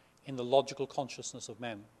God in the logical consciousness of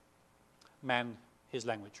men. Man, his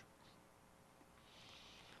language.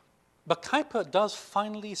 But Kuyper does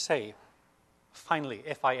finally say, finally,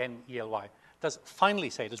 F-I-N-E-L-Y, does finally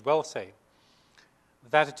say, does well say,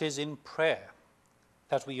 that it is in prayer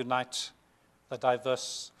that we unite the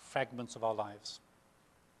diverse fragments of our lives.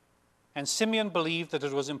 And Simeon believed that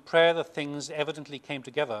it was in prayer that things evidently came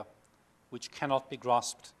together, which cannot be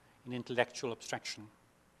grasped in intellectual abstraction.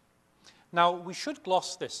 Now, we should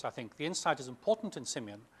gloss this, I think. The insight is important in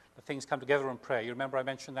Simeon, that things come together in prayer. You remember I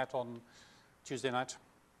mentioned that on Tuesday night?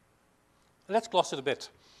 Let's gloss it a bit.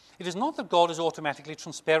 It is not that God is automatically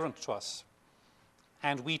transparent to us,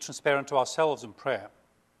 and we transparent to ourselves in prayer.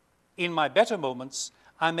 In my better moments,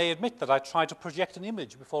 I may admit that I try to project an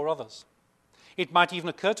image before others. It might even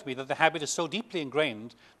occur to me that the habit is so deeply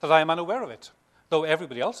ingrained that I am unaware of it, though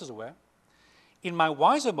everybody else is aware. In my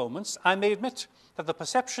wiser moments, I may admit that the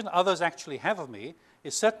perception others actually have of me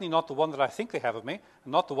is certainly not the one that I think they have of me,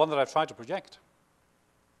 and not the one that I try to project.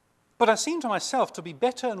 But I seem to myself to be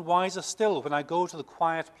better and wiser still when I go to the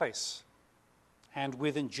quiet place and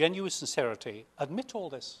with ingenuous sincerity admit all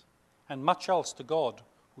this and much else to God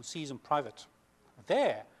who sees in private.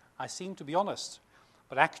 There, I seem to be honest,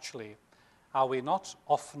 but actually, are we not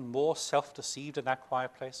often more self-deceived in that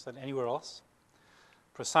quiet place than anywhere else?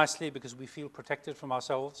 Precisely because we feel protected from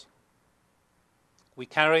ourselves. We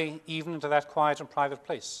carry, even into that quiet and private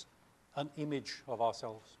place, an image of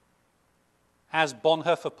ourselves. As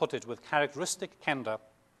Bonhoeffer put it with characteristic candor,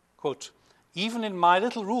 quote, even in my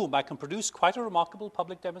little room I can produce quite a remarkable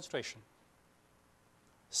public demonstration,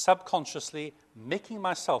 subconsciously making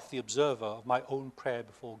myself the observer of my own prayer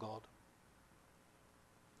before God.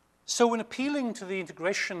 So in appealing to the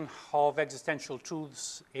integration of existential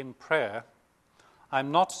truths in prayer,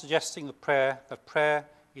 I'm not suggesting that prayer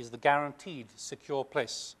is the guaranteed secure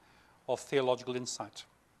place of theological insight.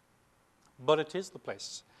 But it is the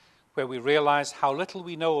place where we realize how little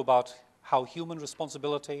we know about how human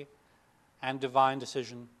responsibility and divine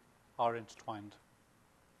decision are intertwined.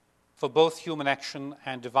 For both human action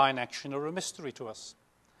and divine action are a mystery to us,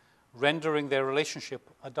 rendering their relationship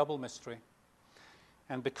a double mystery.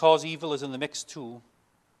 And because evil is in the mix too,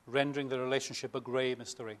 rendering the relationship a grey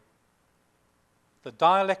mystery. The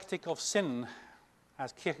dialectic of sin,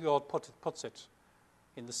 as Kierkegaard puts it,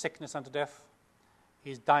 in The Sickness Unto Death,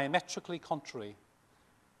 is diametrically contrary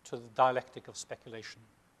to the dialectic of speculation.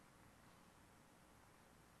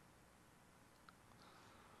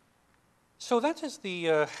 So that is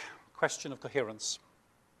the question of coherence.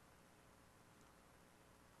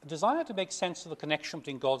 A desire to make sense of the connection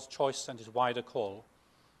between God's choice and his wider call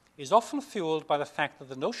is often fueled by the fact that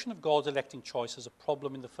the notion of God's electing choice is a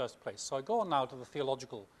problem in the first place. So I go on now to the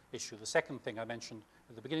theological issue, the second thing I mentioned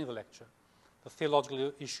at the beginning of the lecture, the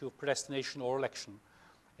theological issue of predestination or election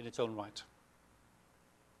in its own right.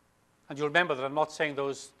 And you'll remember that I'm not saying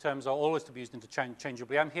those terms are always to be used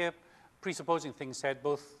interchangeably. I'm here presupposing things said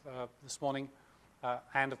both this morning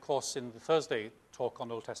and, of course, in the Thursday talk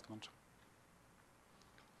on Old Testament.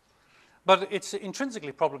 But it's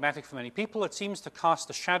intrinsically problematic for many people. It seems to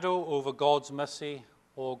cast a shadow over God's mercy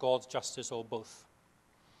or God's justice or both.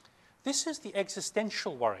 This is the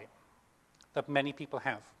existential worry that many people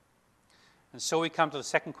have. And so we come to the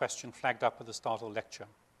second question flagged up at the start of the lecture.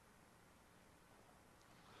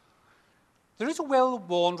 There is a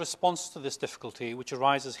well-worn response to this difficulty which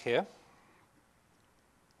arises here,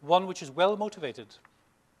 one which is well motivated,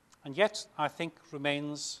 and yet I think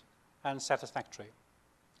remains unsatisfactory.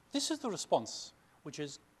 This is the response which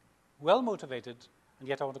is well motivated, and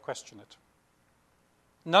yet I want to question it.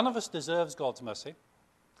 None of us deserves God's mercy.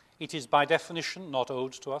 It is by definition not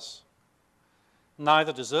owed to us.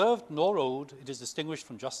 Neither deserved nor owed, it is distinguished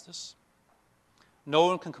from justice. No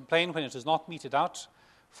one can complain when it is not meted out,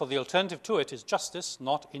 for the alternative to it is justice,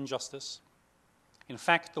 not injustice. In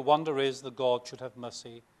fact, the wonder is that God should have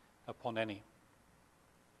mercy upon any.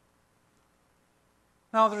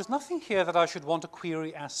 Now, there is nothing here that I should want to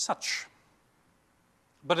query as such,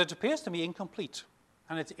 but it appears to me incomplete,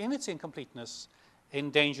 and it's in its incompleteness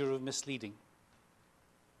in danger of misleading.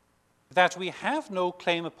 That we have no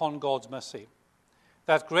claim upon God's mercy,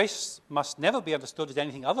 that grace must never be understood as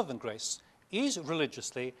anything other than grace, is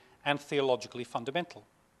religiously and theologically fundamental.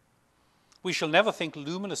 We shall never think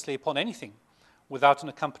luminously upon anything without an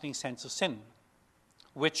accompanying sense of sin,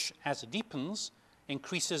 which, as it deepens,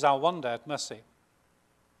 increases our wonder at mercy.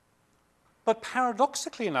 But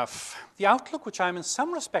paradoxically enough, the outlook which I am in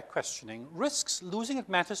some respect questioning risks losing it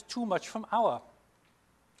matters too much from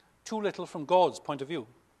too little from God's point of view.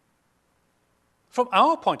 From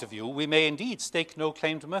our point of view, we may indeed stake no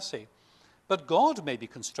claim to mercy, but God may be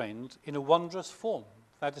constrained in a wondrous form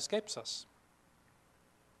that escapes us.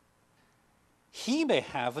 He may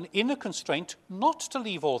have an inner constraint not to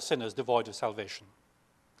leave all sinners devoid of salvation,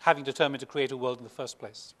 having determined to create a world in the first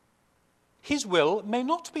place. His will may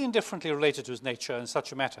not be indifferently related to his nature in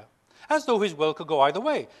such a matter, as though his will could go either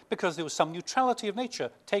way, because there was some neutrality of nature,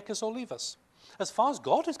 take us or leave us. As far as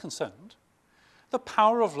God is concerned, the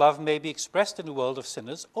power of love may be expressed in a world of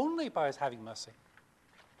sinners only by his having mercy.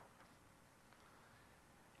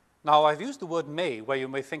 Now, I've used the word may, where you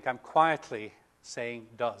may think I'm quietly saying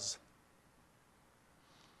does.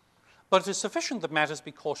 But it is sufficient that matters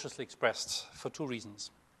be cautiously expressed for two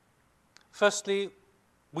reasons. Firstly,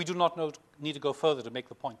 we do not need to go further to make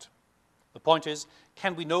the point. The point is,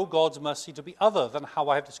 can we know God's mercy to be other than how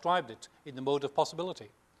I have described it in the mode of possibility?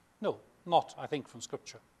 No, not, I think, from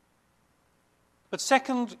Scripture. But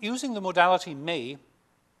second, using the modality may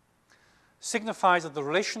signifies that the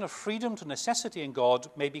relation of freedom to necessity in God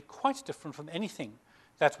may be quite different from anything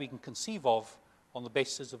that we can conceive of on the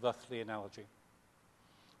basis of earthly analogy.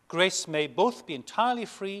 Grace may both be entirely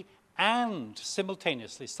free and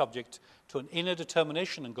simultaneously subject to an inner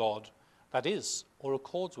determination in God that is or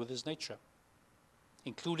accords with his nature,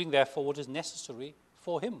 including, therefore, what is necessary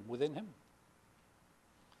for him, within him.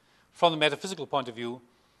 From the metaphysical point of view,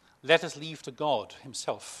 let us leave to God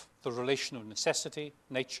himself the relation of necessity,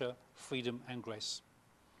 nature, freedom, and grace,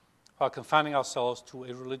 while confining ourselves to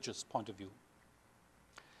a religious point of view.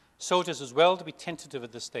 So it is as well to be tentative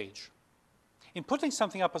at this stage. In putting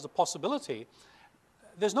something up as a possibility,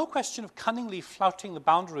 there's no question of cunningly flouting the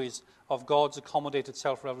boundaries of God's accommodated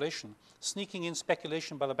self-revelation, sneaking in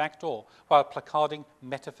speculation by the back door, while placarding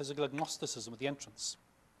metaphysical agnosticism at the entrance.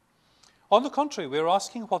 On the contrary, we are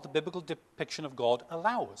asking what the biblical depiction of God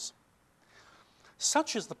allows.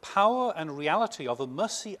 Such is the power and reality of a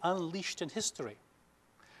mercy unleashed in history,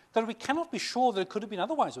 that we cannot be sure that it could have been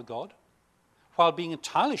otherwise with God, while being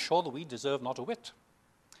entirely sure that we deserve not a whit.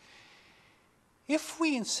 If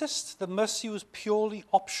we insist that mercy was purely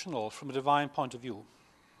optional from a divine point of view,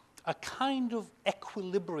 a kind of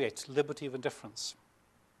equilibrate liberty of indifference,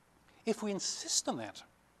 if we insist on that,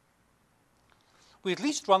 we at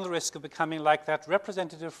least run the risk of becoming like that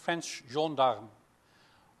representative French gendarme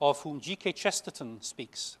of whom G.K. Chesterton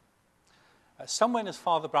speaks. Somewhere in his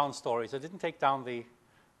Father Brown stories, I didn't take down the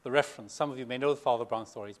reference, some of you may know the Father Brown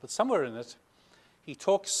stories, but somewhere in it, he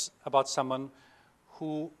talks about someone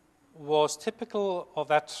who was typical of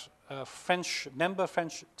that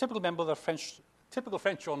typical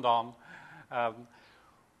French gendarme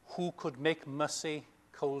who could make mercy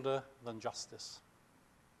colder than justice.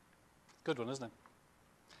 Good one, isn't it?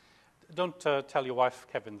 Don't tell your wife,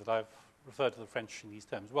 Kevin, that I've referred to the French in these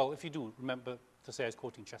terms. Well, if you do, remember to say I was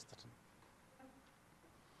quoting Chesterton.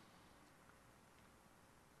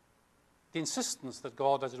 The insistence that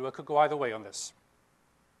God, as it were, could go either way on this.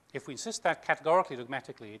 If we insist that categorically,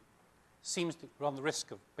 dogmatically, it seems to run the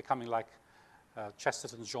risk of becoming like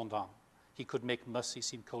Chesterton's gendarme. He could make mercy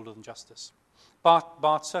seem colder than justice.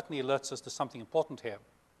 Barth certainly alerts us to something important here.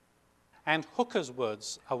 And Hooker's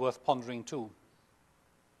words are worth pondering too.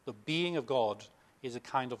 The being of God is a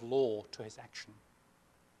kind of law to his action.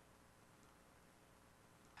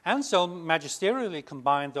 Anselm magisterially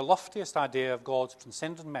combined the loftiest idea of God's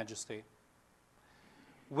transcendent majesty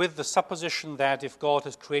with the supposition that if God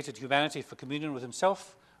has created humanity for communion with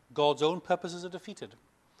himself, God's own purposes are defeated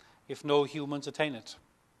if no humans attain it.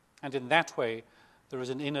 And in that way, there is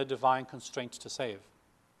an inner divine constraint to save.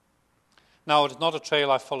 Now, it is not a trail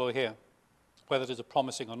I follow here, whether it is a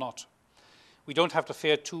promising or not. We don't have to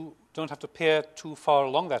peer too far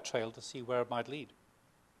along that trail to see where it might lead.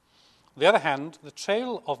 On the other hand, the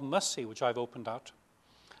trail of mercy, which I've opened out,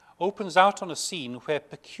 opens out on a scene where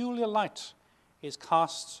peculiar light is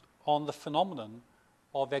cast on the phenomenon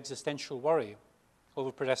of existential worry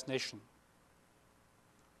over predestination.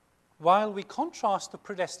 While we contrast the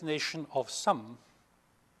predestination of some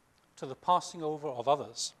to the passing over of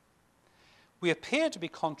others, we appear to be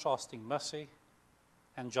contrasting mercy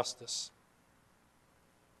and justice.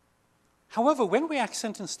 However, when we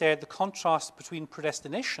accent instead the contrast between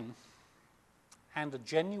predestination and a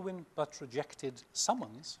genuine but rejected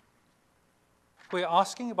summons, we're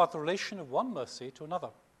asking about the relation of one mercy to another.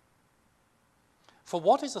 For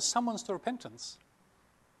what is a summons to repentance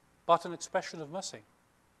but an expression of mercy?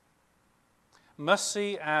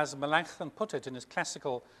 Mercy, as Melanchthon put it in his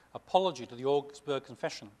classical apology to the Augsburg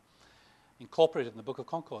Confession, incorporated in the Book of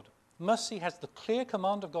Concord, mercy has the clear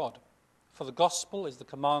command of God, for the gospel is the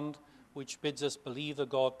command which bids us believe that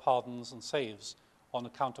God pardons and saves on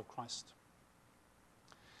account of Christ.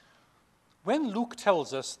 When Luke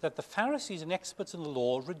tells us that the Pharisees and experts in the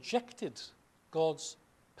law rejected God's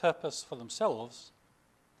purpose for themselves,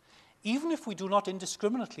 even if we do not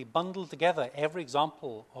indiscriminately bundle together every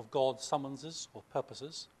example of God's summonses or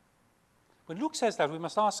purposes, when Luke says that, we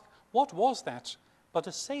must ask, what was that but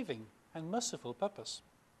a saving and merciful purpose?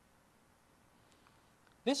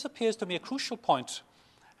 This appears to me a crucial point,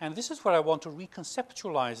 and this is where I want to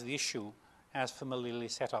reconceptualize the issue as familiarly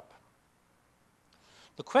set up.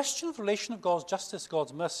 The question of the relation of God's justice,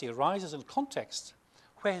 God's mercy, arises in a context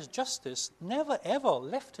where his justice never ever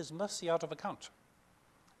left his mercy out of account,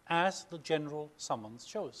 as the general summons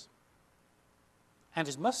shows. And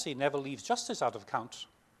his mercy never leaves justice out of account,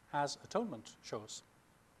 as atonement shows.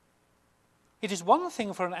 It is one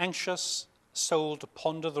thing for an anxious soul to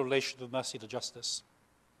ponder the relation of mercy to justice.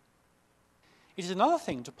 It is another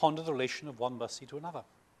thing to ponder the relation of one mercy to another.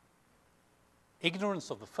 Ignorance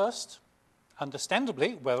of the first,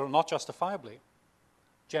 understandably, whether or not justifiably,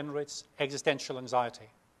 generates existential anxiety.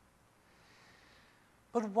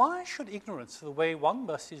 But why should ignorance of the way one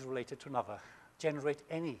mercy is related to another generate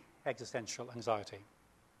any existential anxiety?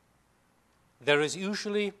 There is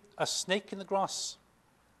usually a snake in the grass,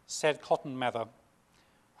 said Cotton Mather,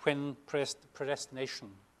 when predestination,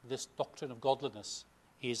 this doctrine of godliness,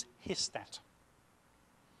 is hissed at.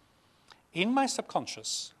 In my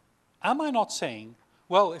subconscious, am I not saying,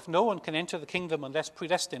 well, if no one can enter the kingdom unless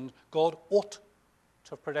predestined, God ought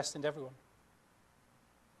to have predestined everyone?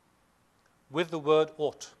 With the word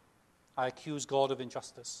ought, I accuse God of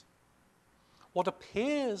injustice. What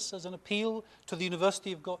appears as an appeal to the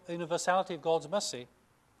universality of God's mercy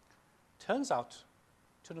turns out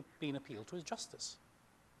to be an appeal to his justice.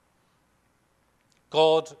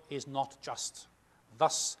 God is not just,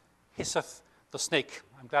 thus hisseth the snake.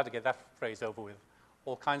 I'm glad to get that phrase over with.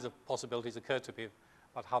 All kinds of possibilities occurred to me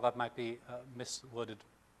about how that might be misworded.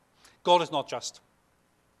 God is not just.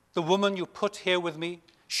 The woman you put here with me,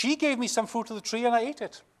 she gave me some fruit of the tree and I ate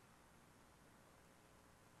it.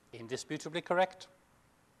 Indisputably correct.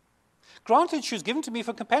 Granted, she was given to me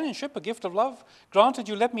for companionship, a gift of love. Granted,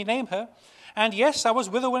 you let me name her. And yes, I was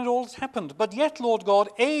with her when it all happened. But yet, Lord God,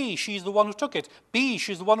 A, she's the one who took it. B,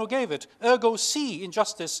 she's the one who gave it. Ergo, C, in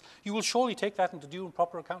justice, you will surely take that into due and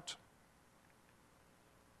proper account.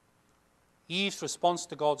 Eve's response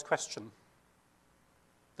to God's question,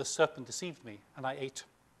 the serpent deceived me and I ate,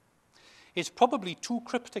 is probably too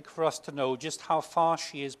cryptic for us to know just how far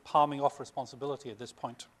she is palming off responsibility at this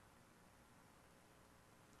point.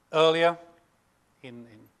 Earlier, in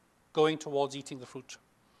going towards eating the fruit,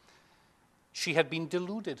 she had been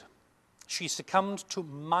deluded. She succumbed to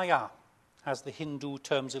maya, as the Hindu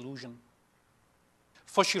terms illusion.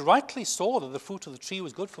 For she rightly saw that the fruit of the tree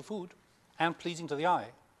was good for food and pleasing to the eye,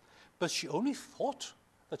 but she only thought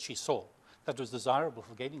that she saw that it was desirable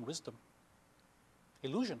for gaining wisdom.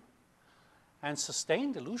 Illusion. And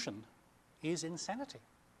sustained illusion is insanity.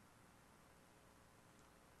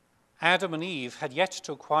 Adam and Eve had yet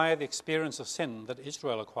to acquire the experience of sin that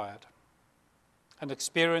Israel acquired, an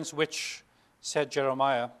experience which, said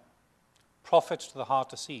Jeremiah, prophet to the heart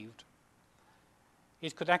deceived,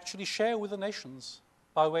 it could actually share with the nations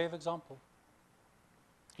by way of example.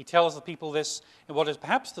 He tells the people this in what is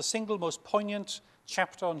perhaps the single most poignant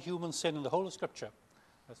chapter on human sin in the whole of Scripture.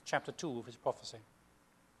 That's chapter 2 of his prophecy.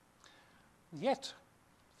 And yet,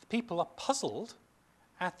 the people are puzzled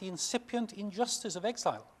at the incipient injustice of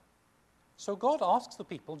exile. So God asks the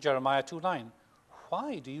people, Jeremiah 2:9,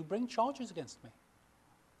 why do you bring charges against me?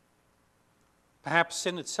 Perhaps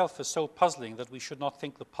sin itself is so puzzling that we should not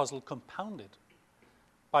think the puzzle compounded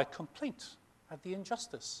by complaint at the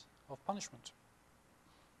injustice of punishment.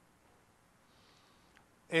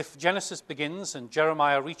 If Genesis begins and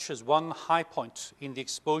Jeremiah reaches one high point in the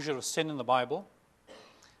exposure of sin in the Bible,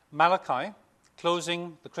 Malachi,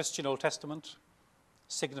 closing the Christian Old Testament,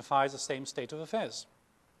 signifies the same state of affairs.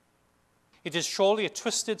 It is surely a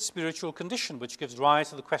twisted spiritual condition which gives rise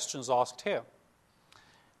to the questions asked here.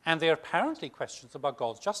 And they are apparently questions about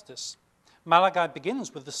God's justice. Malachi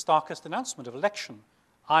begins with the starkest announcement of election.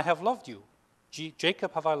 I have loved you.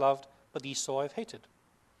 Jacob have I loved, but Esau I have hated.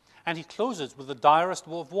 And he closes with the direst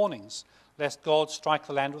of warnings, lest God strike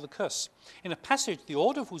the land with a curse, in a passage the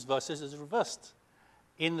order of whose verses is reversed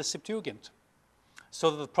in the Septuagint, so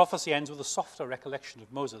that the prophecy ends with a softer recollection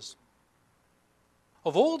of Moses.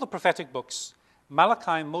 Of all the prophetic books,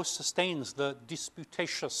 Malachi most sustains the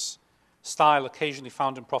disputatious style occasionally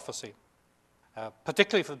found in prophecy.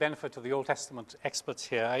 Particularly for the benefit of the Old Testament experts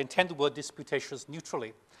here, I intend the word disputatious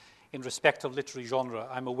neutrally in respect of literary genre.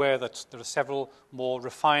 I'm aware that there are several more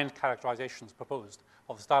refined characterizations proposed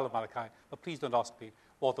of the style of Malachi, but please don't ask me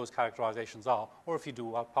what those characterizations are, or if you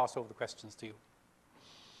do, I'll pass over the questions to you.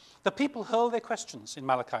 The people hurl their questions in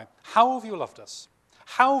Malachi. How have you loved us?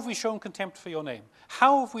 How have we shown contempt for your name?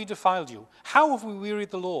 How have we defiled you? How have we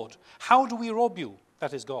wearied the Lord? How do we rob you,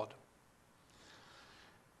 that is God?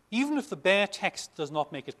 Even if the bare text does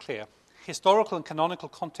not make it clear, historical and canonical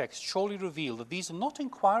context surely reveal that these are not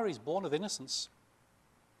inquiries born of innocence,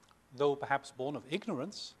 though perhaps born of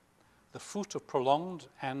ignorance, the fruit of prolonged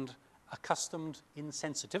and accustomed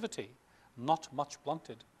insensitivity, not much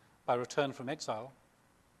blunted by return from exile.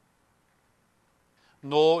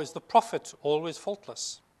 Nor is the prophet always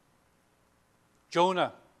faultless.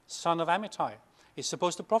 Jonah, son of Amittai, is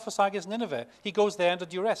supposed to prophesy against Nineveh. He goes there under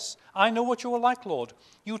duress. I know what you are like, Lord.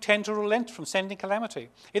 You tend to relent from sending calamity.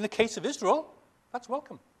 In the case of Israel, that's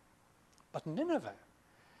welcome. But Nineveh,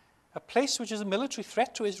 a place which is a military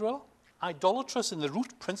threat to Israel, idolatrous in the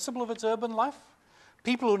root principle of its urban life,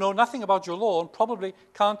 people who know nothing about your law and probably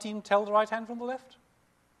can't even tell the right hand from the left.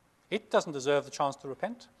 It doesn't deserve the chance to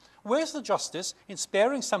repent. Where's the justice in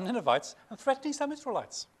sparing some Ninevites and threatening some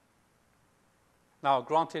Israelites? Now,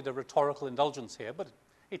 granted a rhetorical indulgence here, but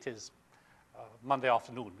it is Monday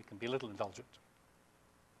afternoon. We can be a little indulgent.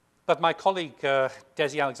 But my colleague,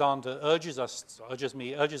 Desi Alexander, urges us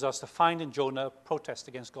to find in Jonah protest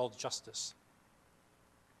against God's justice.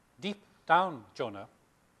 Deep down, Jonah,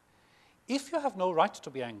 if you have no right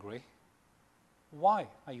to be angry, why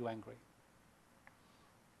are you angry?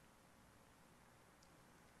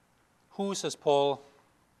 Who, says Paul,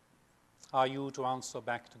 are you to answer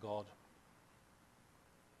back to God?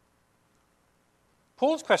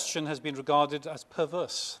 Paul's question has been regarded as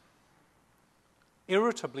perverse,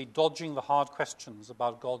 irritably dodging the hard questions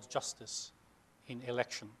about God's justice in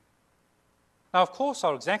election. Now, of course,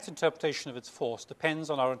 our exact interpretation of its force depends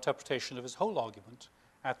on our interpretation of his whole argument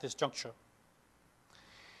at this juncture.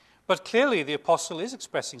 But clearly, the apostle is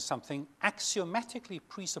expressing something axiomatically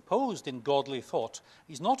presupposed in godly thought.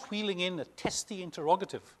 He's not wheeling in a testy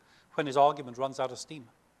interrogative when his argument runs out of steam.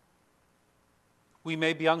 We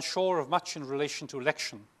may be unsure of much in relation to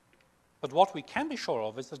election, but what we can be sure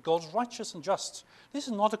of is that God's righteous and just. This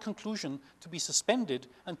is not a conclusion to be suspended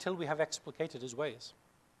until we have explicated his ways.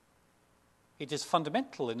 It is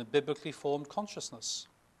fundamental in a biblically formed consciousness.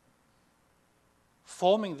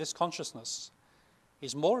 Forming this consciousness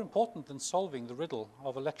is more important than solving the riddle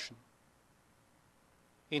of election.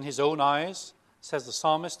 In his own eyes, says the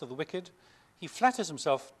psalmist of the wicked, he flatters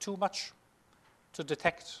himself too much to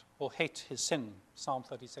detect or hate his sin, Psalm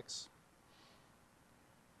 36.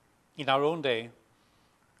 In our own day,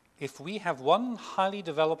 if we have one highly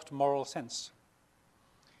developed moral sense,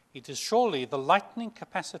 it is surely the lightning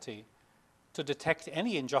capacity to detect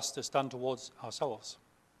any injustice done towards ourselves.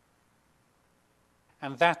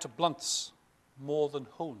 And that blunts more than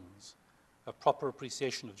hones a proper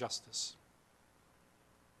appreciation of justice.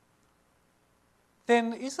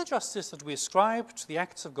 Then is the justice that we ascribe to the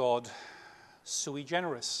acts of God sui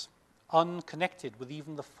generis, unconnected with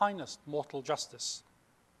even the finest mortal justice?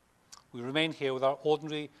 We remain here with our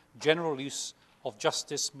ordinary general use of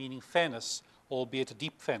justice, meaning fairness, albeit a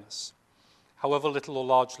deep fairness. However little or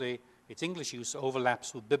largely its English use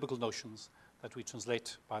overlaps with biblical notions that we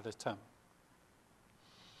translate by this term.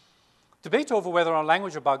 Debate over whether our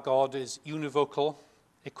language about God is univocal,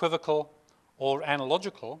 equivocal, or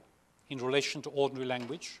analogical in relation to ordinary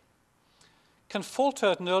language can falter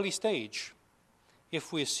at an early stage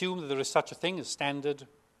if we assume that there is such a thing as standard,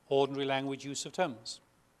 ordinary language use of terms.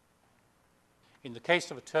 In the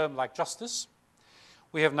case of a term like justice,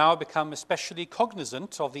 we have now become especially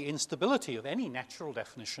cognizant of the instability of any natural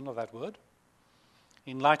definition of that word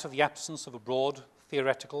in light of the absence of a broad,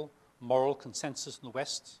 theoretical, moral consensus in the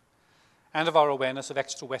West and of our awareness of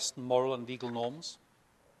extra-Western moral and legal norms.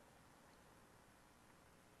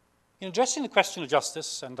 In addressing the question of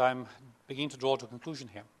justice, and I'm beginning to draw to a conclusion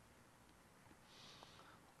here,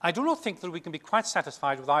 I do not think that we can be quite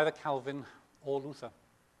satisfied with either Calvin or Luther.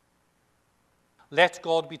 Let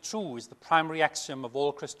God be true is the primary axiom of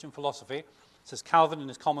all Christian philosophy, says Calvin in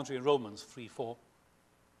his commentary on Romans 3:4.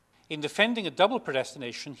 In defending a double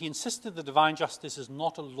predestination, he insisted that divine justice is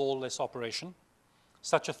not a lawless operation.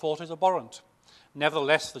 Such a thought is abhorrent.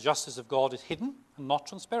 Nevertheless, the justice of God is hidden and not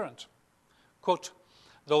transparent. Quote,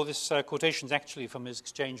 though this quotation is actually from his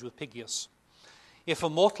exchange with Pigius. If a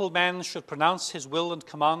mortal man should pronounce his will and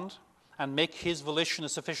command and make his volition a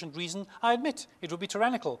sufficient reason, I admit it would be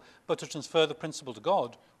tyrannical, but to transfer the principle to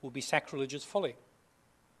God would be sacrilegious folly.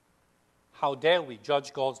 How dare we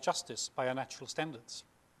judge God's justice by our natural standards?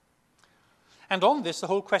 And on this, the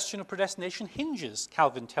whole question of predestination hinges,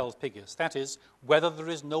 Calvin tells Pigius, that is, whether there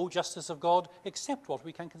is no justice of God except what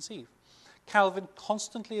we can conceive. Calvin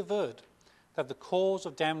constantly averred that the cause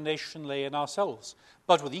of damnation lay in ourselves,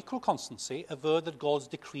 but with equal constancy averred that God's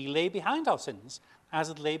decree lay behind our sins, as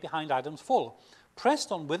it lay behind Adam's fall.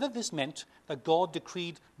 Pressed on whether this meant that God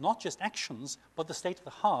decreed not just actions, but the state of the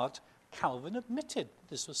heart, Calvin admitted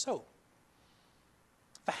this was so.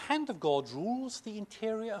 The hand of God rules the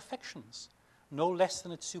interior affections, no less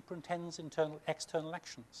than it superintends external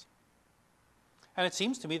actions. And it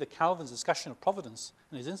seems to me that Calvin's discussion of providence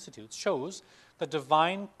in his Institutes shows that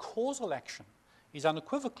divine causal action is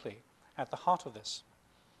unequivocally at the heart of this.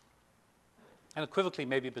 And equivocally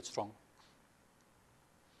may be a bit strong.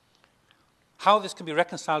 How this can be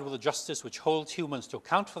reconciled with a justice which holds humans to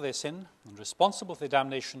account for their sin and responsible for their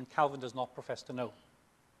damnation, Calvin does not profess to know.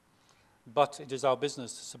 But it is our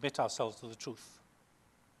business to submit ourselves to the truth.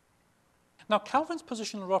 Now, Calvin's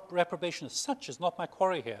position on reprobation as such is not my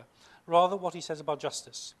quarry here, rather what he says about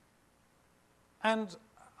justice. And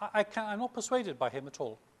I'm not persuaded by him at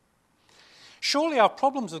all. Surely our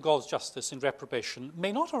problems with God's justice in reprobation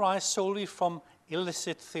may not arise solely from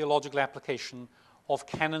illicit theological application of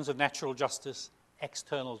canons of natural justice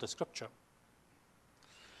external to Scripture.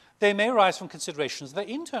 They may arise from considerations that are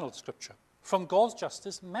internal to Scripture, from God's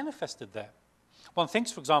justice manifested there. One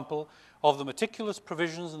thinks, for example, of the meticulous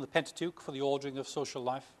provisions in the Pentateuch for the ordering of social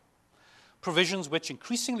life, provisions which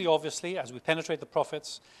increasingly obviously, as we penetrate the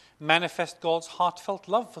prophets, manifest God's heartfelt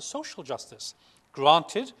love for social justice.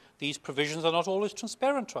 Granted, these provisions are not always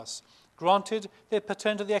transparent to us. Granted, they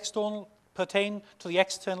pertain to the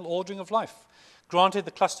external ordering of life. Granted,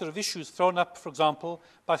 the cluster of issues thrown up, for example,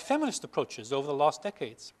 by feminist approaches over the last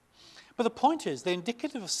decades. But the point is, they're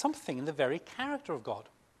indicative of something in the very character of God.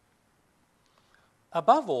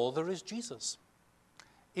 Above all, there is Jesus,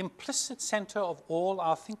 implicit center of all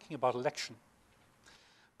our thinking about election.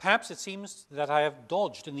 Perhaps it seems that I have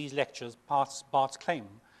dodged in these lectures Barth's claim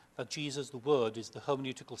that Jesus, the Word, is the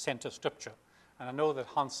hermeneutical center of Scripture. And I know that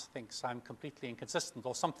Hans thinks I'm completely inconsistent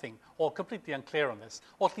or something, or completely unclear on this,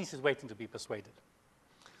 or at least is waiting to be persuaded.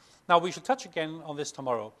 Now, we shall touch again on this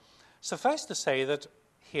tomorrow. Suffice to say that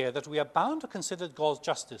here that we are bound to consider God's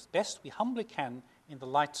justice best we humbly can in the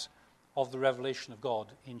light of the revelation of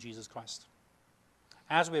God in Jesus Christ,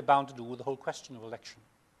 as we are bound to do with the whole question of election.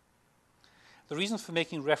 The reason for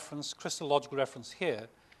making Christological reference here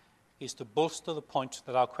is to bolster the point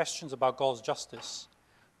that our questions about God's justice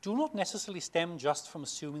do not necessarily stem just from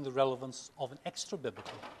assuming the relevance of an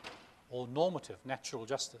extra-biblical or normative natural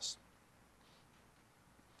justice.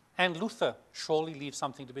 And Luther surely leaves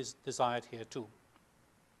something to be desired here too.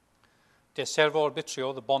 De servo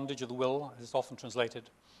arbitrio, the bondage of the will, as it's often translated,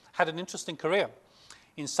 had an interesting career.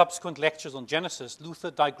 In subsequent lectures on Genesis,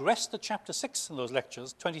 Luther digressed to chapter 6 in those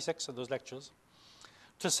lectures, 26 of those lectures,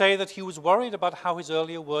 to say that he was worried about how his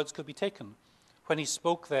earlier words could be taken when he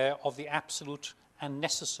spoke there of the absolute and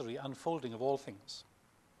necessary unfolding of all things.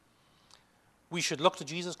 We should look to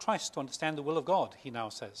Jesus Christ to understand the will of God, he now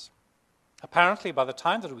says. Apparently, by the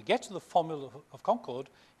time that we get to the Formula of Concord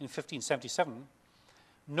in 1577,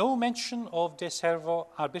 no mention of de servo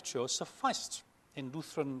arbitrio sufficed in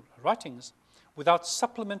Lutheran writings without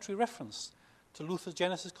supplementary reference to Luther's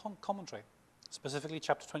Genesis commentary, specifically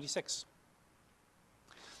chapter 26.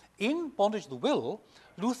 In Bondage of the Will,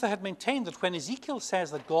 Luther had maintained that when Ezekiel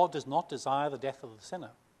says that God does not desire the death of the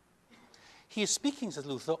sinner, he is speaking, says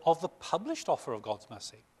Luther, of the published offer of God's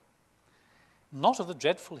mercy, not of the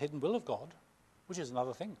dreadful hidden will of God, which is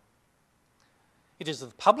another thing. It is the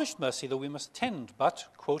published mercy that we must attend, but,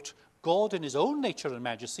 quote, God in his own nature and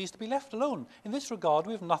majesty is to be left alone. In this regard,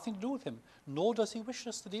 we have nothing to do with him, nor does he wish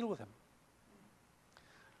us to deal with him.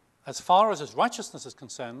 As far as his righteousness is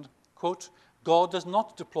concerned, quote, God does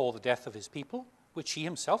not deplore the death of his people, which he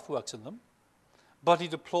himself works in them, but he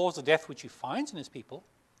deplores the death which he finds in his people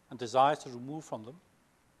and desires to remove from them.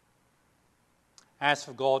 As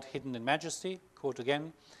for God hidden in majesty, quote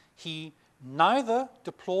again, he neither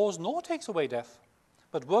deplores nor takes away death,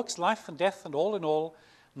 but works life and death and all in all,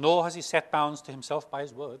 nor has he set bounds to himself by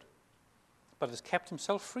his word, but has kept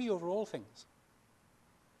himself free over all things.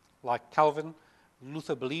 Like Calvin,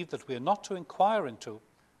 Luther believed that we are not to inquire into,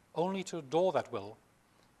 only to adore that will.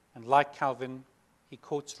 And like Calvin, he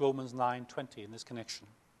quotes Romans 9:20 in this connection.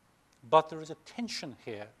 But there is a tension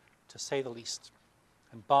here, to say the least,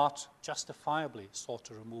 and Barth justifiably sought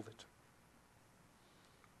to remove it.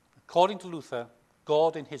 According to Luther,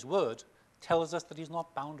 God in his word tells us that he's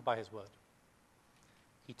not bound by his word.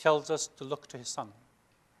 He tells us to look to his Son.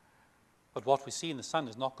 But what we see in the Son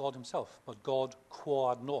is not God himself, but God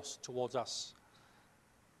quod nos towards us.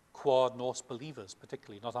 Quod nos believers,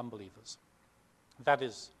 particularly, not unbelievers. That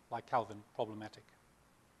is, like Calvin, problematic.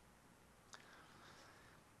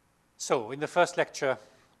 So, in the first lecture,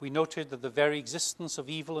 we noted that the very existence of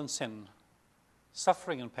evil and sin,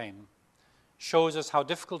 suffering and pain, shows us how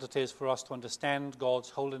difficult it is for us to understand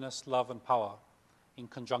God's holiness, love, and power in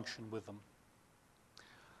conjunction with them.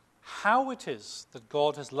 How it is that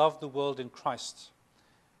God has loved the world in Christ,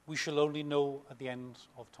 we shall only know at the end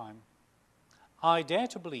of time. I dare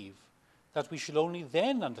to believe that we shall only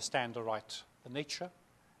then understand aright the nature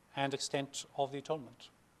and extent of the atonement,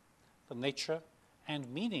 the nature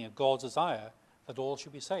and meaning of God's desire that all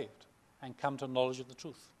should be saved and come to knowledge of the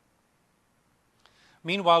truth.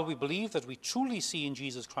 Meanwhile, we believe that we truly see in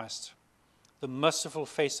Jesus Christ the merciful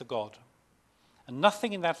face of God, and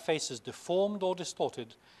nothing in that face is deformed or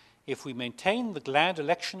distorted if we maintain the glad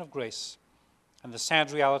election of grace and the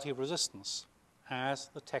sad reality of resistance as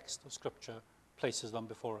the text of Scripture places them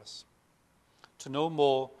before us. To know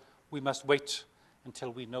more, we must wait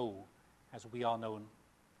until we know as we are known.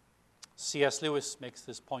 C.S. Lewis makes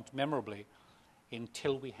this point memorably in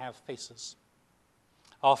Till We Have Faces.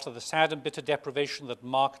 After the sad and bitter deprivation that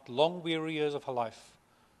marked long weary years of her life,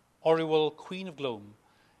 Oriwell, Queen of Glome,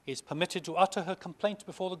 is permitted to utter her complaint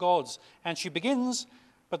before the gods, and she begins,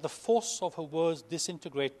 but the force of her words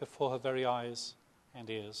disintegrate before her very eyes and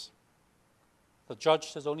ears. The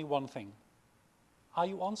judge says only one thing. Are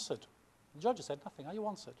you answered? The judge said nothing. Are you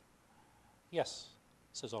answered? Yes,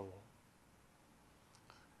 says Oriwell.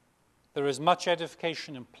 There is much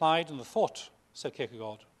edification implied in the thought, said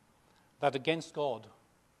Kierkegaard, that against God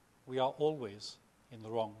we are always in the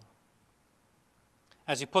wrong.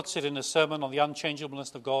 As he puts it in his sermon on the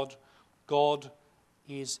unchangeableness of God, God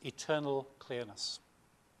is eternal clearness.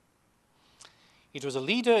 It was a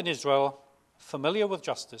leader in Israel, familiar with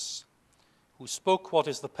justice, who spoke what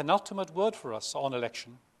is the penultimate word for us on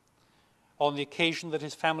election, on the occasion that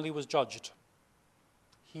his family was judged.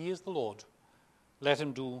 He is the Lord. Let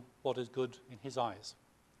him do what is good in his eyes.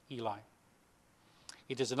 Eli.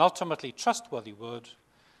 It is an ultimately trustworthy word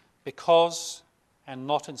because, and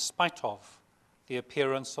not in spite of, the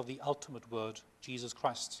appearance of the ultimate word, Jesus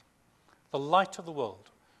Christ, the light of the world,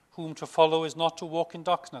 whom to follow is not to walk in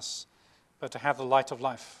darkness, but to have the light of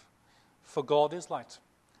life. For God is light,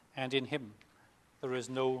 and in him there is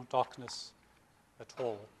no darkness at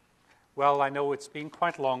all. Well, I know it's been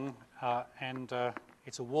quite long, and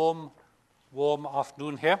it's a warm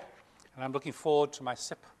afternoon here, and I'm looking forward to my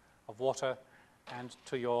sip of water and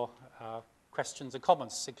to your questions and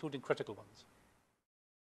comments, including critical ones.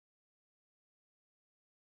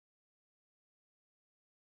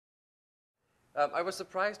 I was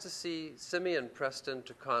surprised to see Simeon pressed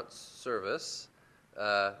into Kant's service,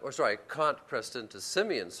 Kant pressed into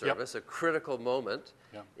Simeon's service, a critical moment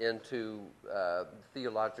into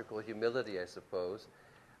theological humility, I suppose.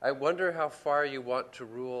 I wonder how far you want to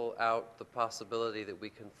rule out the possibility that we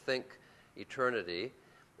can think eternity.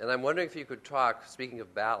 And I'm wondering if you could talk, speaking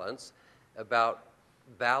of balance, about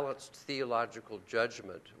balanced theological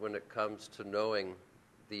judgment when it comes to knowing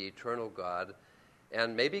the eternal God,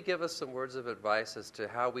 and maybe give us some words of advice as to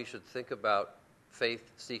how we should think about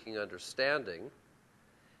faith-seeking understanding.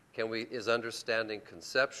 Is understanding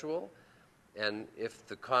conceptual? And if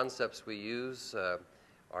the concepts we use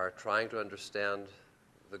are trying to understand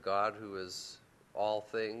the God who is all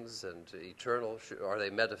things and eternal, are they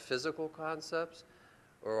metaphysical concepts?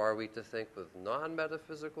 Or are we to think with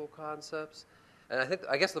non-metaphysical concepts? And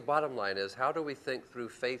I guess the bottom line is, how do we think through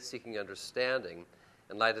faith-seeking understanding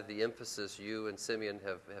in light of the emphasis you and Simeon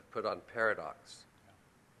have put on paradox?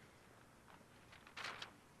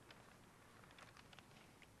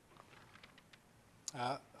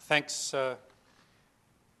 Thanks,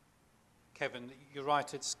 Kevin, you're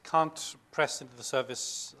right. It's can't press into the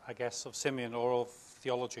service, I guess, of Simeon or of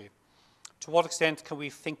theology. To what extent can we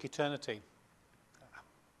think eternity?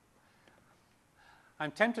 I'm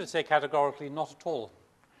tempted to say categorically, not at all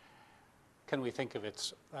can we think of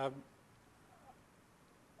it.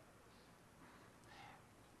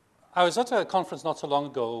 I was at a conference not so long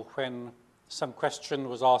ago when some question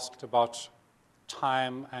was asked about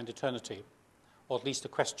time and eternity, or at least a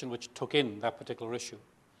question which took in that particular issue.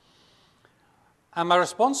 And my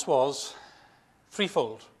response was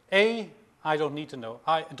threefold. A, I don't need to know.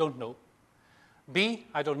 I don't know. B,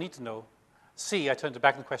 I don't need to know. C, I turned to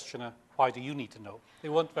back to the questioner, why do you need to know? They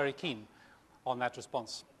weren't very keen on that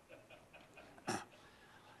response.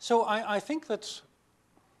 So I think that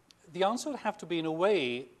the answer would have to be, in a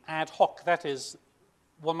way, ad hoc. That is,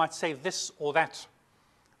 one might say this or that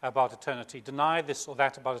about eternity, deny this or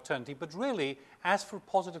that about eternity, but really, as for a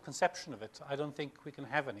positive conception of it, I don't think we can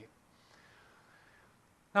have any.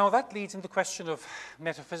 Now, that leads into the question of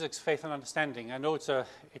metaphysics, faith, and understanding. I know it's a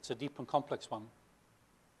deep and complex one.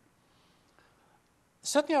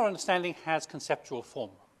 Certainly, our understanding has conceptual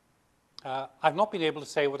form. I've not been able to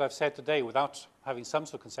say what I've said today without having some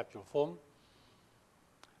sort of conceptual form.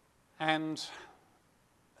 And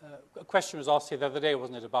a question was asked here the other day,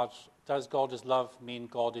 wasn't it, about does God is love mean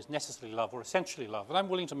God is necessarily love or essentially love? And I'm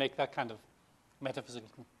willing to make that kind of metaphysical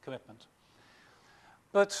commitment.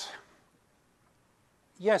 But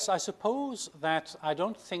yes, I suppose that I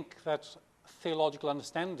don't think that theological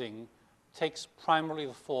understanding takes primarily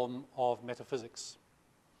the form of metaphysics.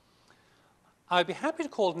 I'd be happy to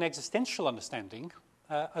call it an existential understanding,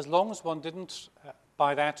 as long as one didn't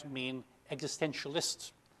by that mean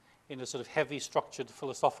existentialist in a sort of heavy, structured,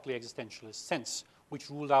 philosophically existentialist sense, which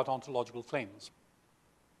ruled out ontological claims.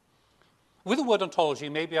 With the word ontology,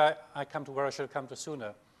 maybe I come to where I should have come to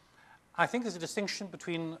sooner. I think there's a distinction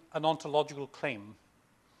between an ontological claim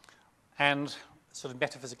and sort of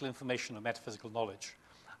metaphysical information or metaphysical knowledge.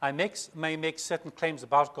 I may make certain claims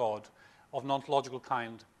about God of an ontological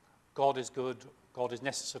kind. God is good, God is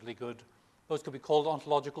necessarily good. Those could be called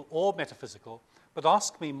ontological or metaphysical, but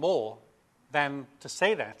ask me more than to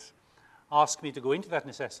say that. Ask me to go into that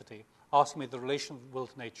necessity, ask me the relation of will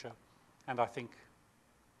to nature, and I think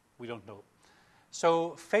we don't know.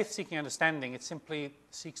 So faith-seeking understanding, it simply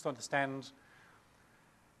seeks to understand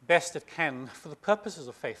best it can for the purposes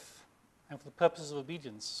of faith and for the purposes of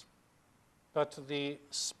obedience. But the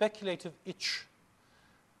speculative itch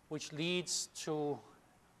which leads to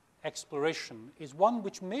exploration is one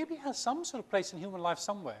which maybe has some sort of place in human life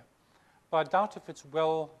somewhere, but I doubt if it's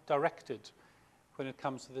well directed when it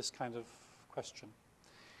comes to this kind of question.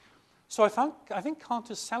 So I think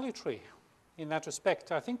Kant is salutary in that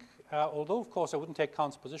respect. I think, although of course I wouldn't take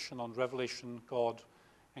Kant's position on revelation, God,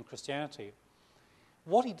 and Christianity,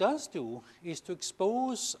 what he does do is to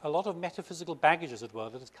expose a lot of metaphysical baggage, as it were,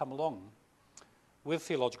 that has come along with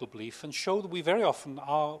theological belief and show that we very often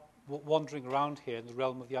are wandering around here in the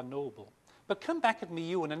realm of the unknowable. But come back at me,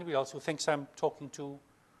 you and anybody else who thinks I'm talking too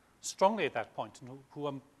strongly at that point and who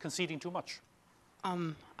I'm conceding too much.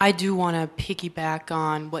 I do want to piggyback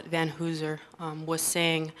on what Van Hooser was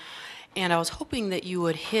saying, and I was hoping that you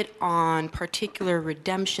would hit on particular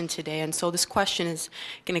redemption today, and so this question is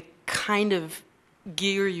going to kind of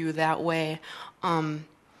gear you that way.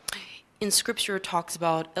 In Scripture, it talks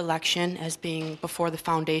about election as being before the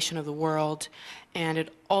foundation of the world, and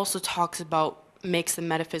it also makes the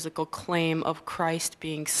metaphysical claim of Christ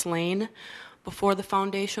being slain before the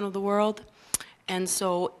foundation of the world. And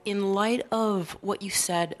so in light of what you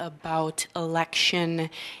said about election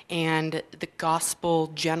and the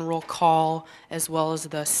gospel general call as well as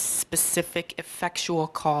the specific effectual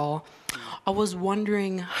call, I was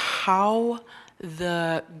wondering how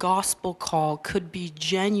the gospel call could be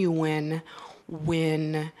genuine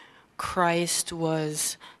when Christ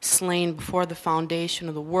was slain before the foundation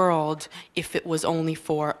of the world if it was only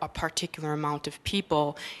for a particular amount of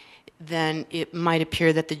people. Then it might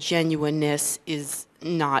appear that the genuineness is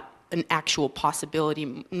not an actual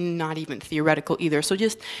possibility, not even theoretical either. So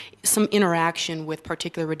just some interaction with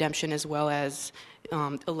particular redemption as well as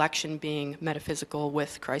election being metaphysical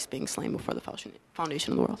with Christ being slain before the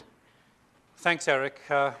foundation of the world. Thanks, Eric.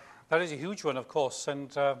 That is a huge one, of course,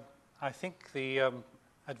 and I think the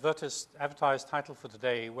advertised title for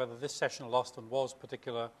today, whether this session or last one, was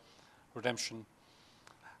particular redemption.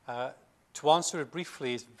 To answer it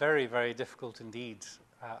briefly is very, very difficult indeed,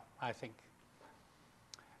 I think.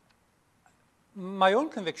 My own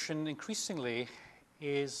conviction increasingly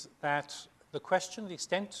is that the question, the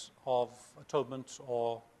extent of atonement,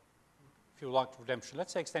 or if you like, redemption,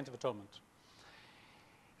 let's say extent of atonement,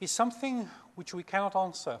 is something which we cannot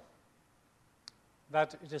answer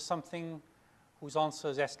that it is something whose answer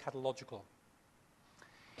is eschatological.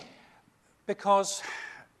 Because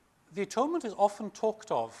the atonement is often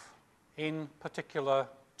talked of in particular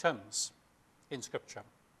terms in Scripture.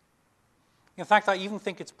 In fact, I even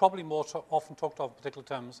think it's probably more often talked of in particular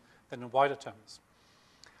terms than in wider terms.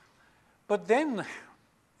 But then,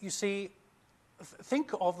 you see,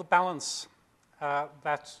 think of the balance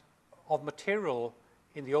of material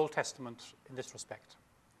in the Old Testament in this respect.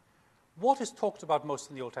 What is talked about most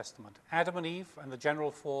in the Old Testament? Adam and Eve and the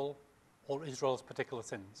general fall, or Israel's particular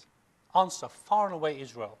sins? Answer, far and away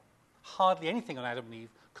Israel. Hardly anything on Adam and Eve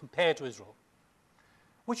compared to Israel.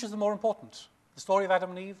 Which is the more important, the story of Adam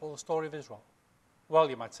and Eve or the story of Israel? Well,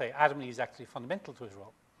 you might say Adam and Eve is actually fundamental to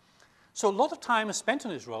Israel. So a lot of time is spent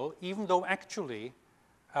on Israel, even though actually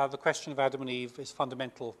the question of Adam and Eve is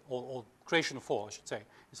fundamental, or creation of fall, I should say,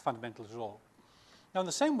 is fundamental to Israel. Now, in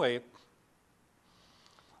the same way,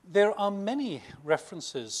 there are many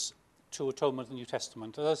references to atonement in the New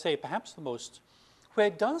Testament, as I say, perhaps the most, where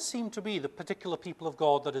it does seem to be the particular people of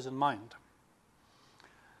God that is in mind.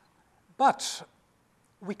 But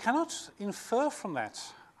we cannot infer from that,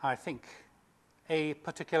 I think, a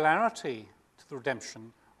particularity to the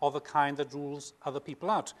redemption of a kind that rules other people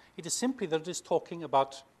out. It is simply that it is talking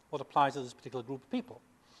about what applies to this particular group of people.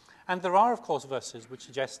 And there are, of course, verses which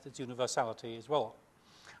suggest its universality as well.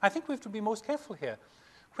 I think we have to be most careful here.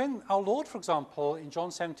 When our Lord, for example, in John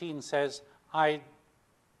 17 says, I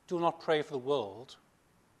do not pray for the world,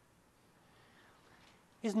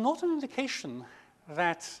 is not an indication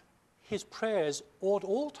that his prayers at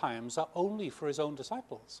all times are only for his own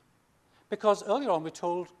disciples. Because earlier on we're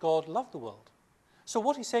told God loved the world. So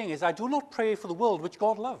what he's saying is, I do not pray for the world which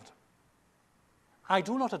God loved. I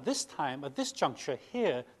do not at this time, at this juncture,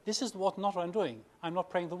 here, this is what I'm doing. I'm not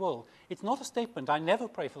praying for the world. It's not a statement, I never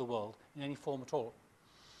pray for the world in any form at all.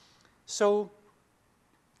 So,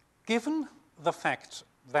 given the fact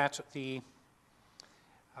that the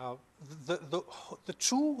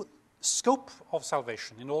true scope of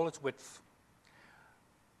salvation in all its width,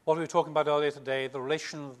 what we were talking about earlier today, the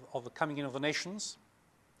relation of the coming in of the nations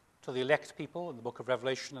to the elect people in the book of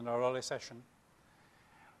Revelation in our earlier session,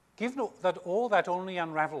 given that all that only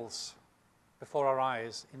unravels before our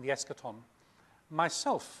eyes in the eschaton,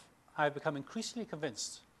 myself, I've become increasingly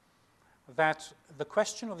convinced that the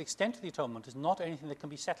question of the extent of the atonement is not anything that can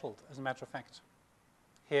be settled, as a matter of fact,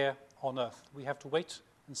 here on earth. We have to wait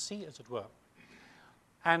and see, as it were.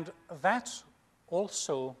 And that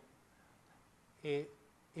also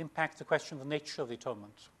impacts the question of the nature of the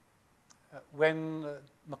atonement. When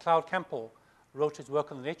MacLeod Campbell wrote his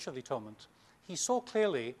work on the nature of the atonement, he saw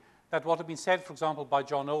clearly that what had been said, for example, by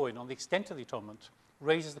John Owen on the extent of the atonement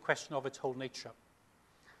raises the question of its whole nature.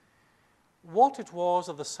 What it was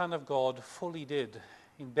that the Son of God fully did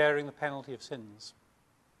in bearing the penalty of sins,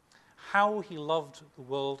 how he loved the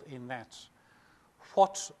world in that,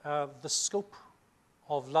 what the scope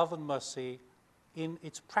of love and mercy in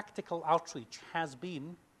its practical outreach has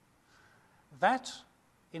been, that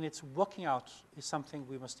in its working out is something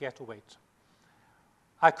we must yet await.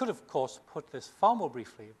 I could, of course, put this far more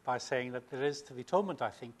briefly by saying that there is to the atonement, I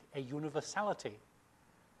think, a universality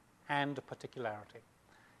and a particularity.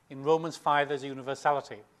 In Romans 5, there's a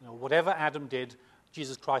universality. Whatever Adam did,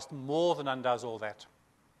 Jesus Christ more than undoes all that.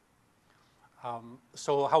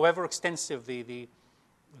 So however extensive the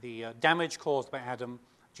damage caused by Adam,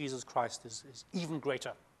 Jesus Christ is even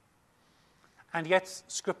greater. And yet,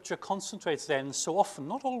 Scripture concentrates then so often,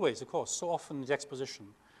 not always, of course, so often in its exposition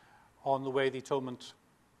on the way the atonement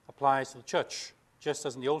applies to the church, just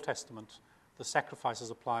as in the Old Testament, the sacrifices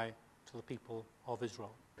apply to the people of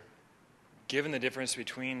Israel. Given the difference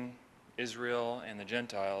between Israel and the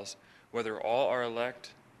Gentiles, whether all are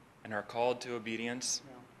elect and are called to obedience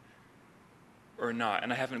or not,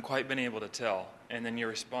 and I haven't quite been able to tell. And then your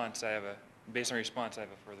response, based on your response, I have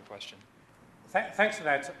a further question. Thanks for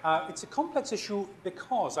that. It's a complex issue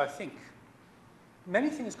because I think many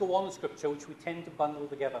things go on in Scripture which we tend to bundle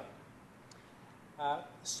together.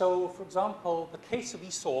 So, for example, the case of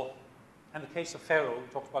Esau and the case of Pharaoh, we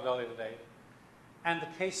talked about earlier today, and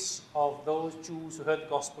the case of those Jews who heard the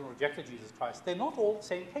gospel and rejected Jesus Christ, they're not all the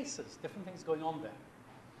same cases, different things going on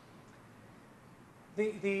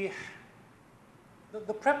there.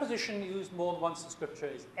 The preposition used more than once in Scripture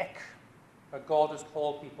is ek, where God has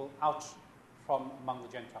called people out from among the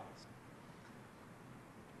Gentiles.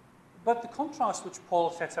 But the contrast which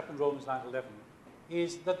Paul sets up in Romans 9:11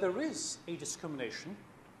 is that there is a discrimination.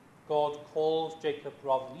 God calls Jacob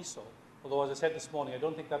rather than Esau. Although, as I said this morning, I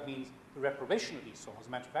don't think that means the reprobation of Esau, as a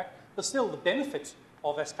matter of fact. But still, the benefit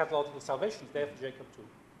of eschatological salvation is there for Jacob too.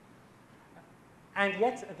 And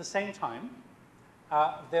yet, at the same time,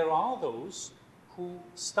 there are those who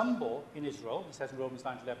stumble in Israel, he says in Romans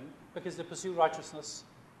 9:11, because they pursue righteousness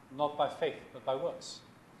not by faith, but by works.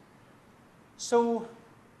 So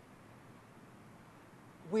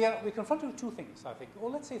we're confronted with two things, I think, or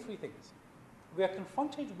let's say three things. We are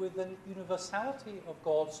confronted with the universality of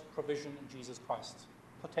God's provision in Jesus Christ,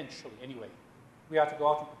 potentially anyway. We are to go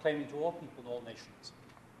out and proclaim to all people and all nations,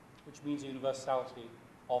 which means a universality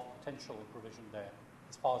of potential provision there,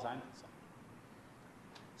 as far as I'm concerned.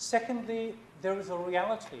 Secondly, there is a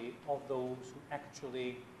reality of those who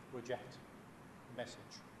actually reject the message.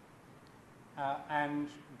 And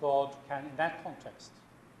God can, in that context,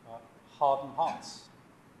 harden hearts.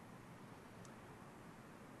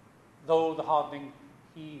 Though the hardening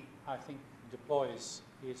he, I think, deploys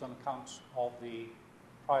is on account of the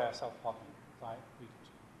prior self-hardening, as I read it.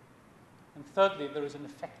 And thirdly, there is an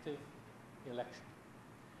effective election.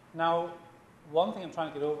 Now, one thing I'm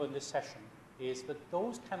trying to get over in this session is that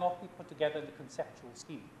those cannot be put together in the conceptual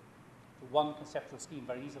scheme, to one conceptual scheme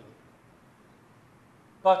very easily.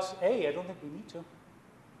 But A, I don't think we need to.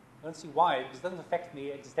 I don't see why, because it doesn't affect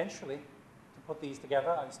me existentially to put these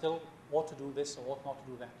together. I still ought to do this or ought not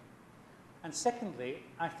to do that. And secondly,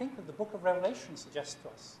 I think that the book of Revelation suggests to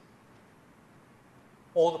us,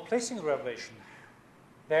 or the placing of Revelation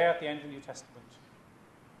there at the end of the New Testament,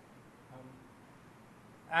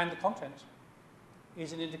 and the content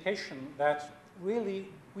is an indication that really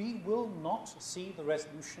we will not see the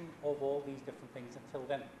resolution of all these different things until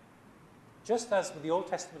then. Just as with the Old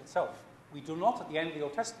Testament itself, we do not at the end of the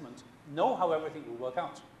Old Testament know how everything will work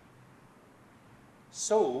out.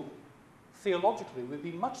 So, theologically, we'd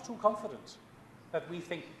be much too confident that we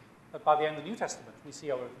think that by the end of the New Testament we see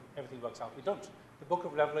how everything works out. We don't. The book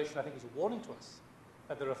of Revelation, I think, is a warning to us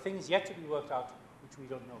that there are things yet to be worked out which we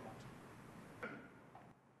don't know about.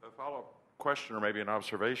 A follow-up question, or maybe an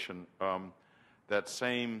observation, that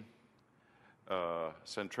same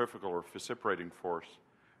centrifugal or precipitating force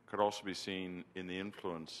could also be seen in the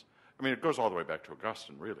influence. I mean, it goes all the way back to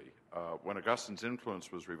Augustine, really. When Augustine's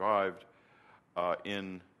influence was revived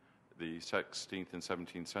in the 16th and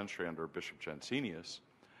 17th century under Bishop Jansenius,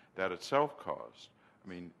 that itself caused, I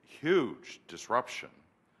mean, huge disruption.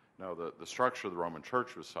 Now, the structure of the Roman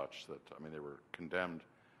Church was such that, I mean, they were condemned,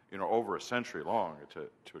 you know, over a century long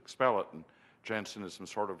to expel it, and Jansenism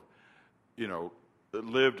sort of, you know,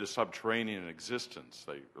 lived a subterranean existence.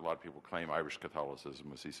 A lot of people claim Irish Catholicism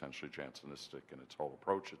was essentially Jansenistic in its whole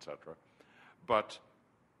approach, etc. But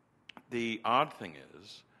the odd thing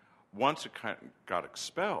is, once it kind of got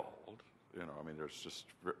expelled, you know, I mean, there's just,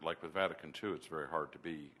 like with Vatican II, it's very hard to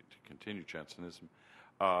continue Jansenism.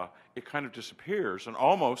 It kind of disappears, and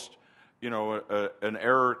almost, you know, an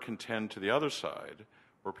error can tend to the other side,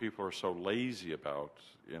 where people are so lazy about,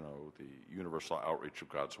 you know, the universal outreach of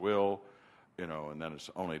God's will, you know, and then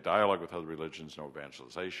it's only dialogue with other religions, no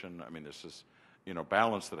evangelization. I mean, this is, you know,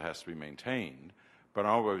 balance that has to be maintained. But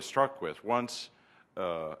I'm always struck with, once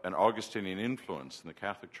an Augustinian influence in the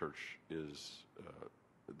Catholic Church is,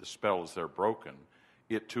 the spell is there broken,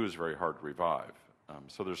 it too is very hard to revive.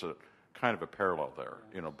 So there's a kind of a parallel there.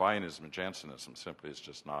 You know, Bionism and Jansenism simply is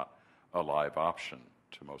just not a live option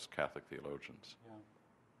to most Catholic theologians. Yeah.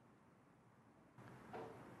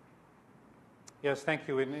 Yes, thank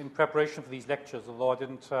you. In preparation for these lectures, although I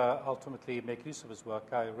didn't ultimately make use of his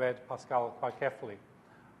work, I read Pascal quite carefully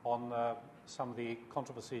on some of the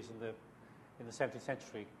controversies in the 17th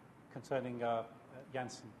century concerning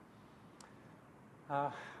Jansen.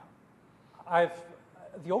 The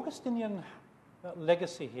Augustinian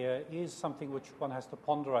legacy here is something which one has to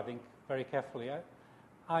ponder, I think, very carefully.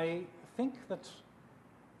 I think that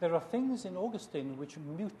there are things in Augustine which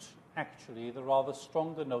mute, actually, the rather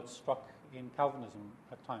stronger notes struck in Calvinism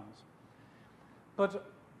at times. But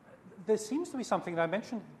there seems to be something, and I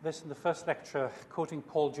mentioned this in the first lecture, quoting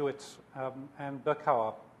Paul Jewett and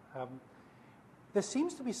Berkauer. There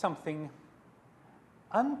seems to be something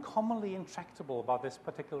uncommonly intractable about this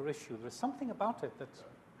particular issue. There's something about it that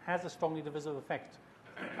has a strongly divisive effect.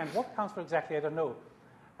 And what counts for exactly, I don't know.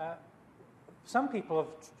 Some people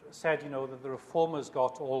have said, you know, that the Reformers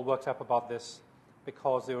got all worked up about this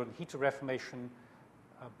because they were in the heat of Reformation,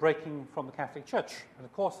 breaking from the Catholic Church. And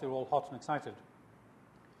of course, they were all hot and excited.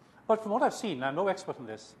 But from what I've seen, and I'm no expert in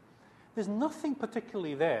this, there's nothing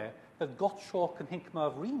particularly there that Gottschalk and Hincmar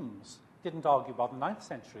of Reims didn't argue about in the 9th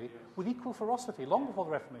century with equal ferocity, long before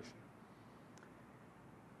the Reformation.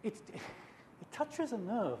 It touches a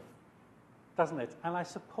nerve, doesn't it? And I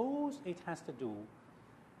suppose it has to do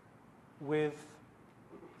with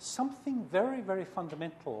something very, very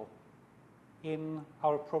fundamental in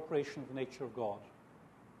our appropriation of the nature of God.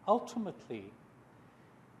 Ultimately,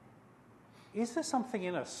 is there something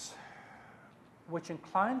in us which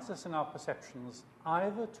inclines us in our perceptions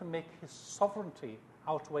either to make his sovereignty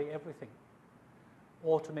outweigh everything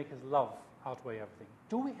or to make his love outweigh everything?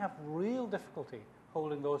 Do we have real difficulty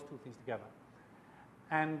holding those two things together?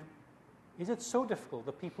 And is it so difficult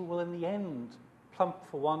that people will in the end plump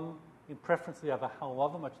for one in preference to the other,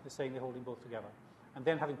 however much they're saying they're holding both together? And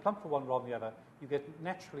then having plumped for one rather than the other, you get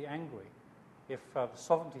naturally angry if the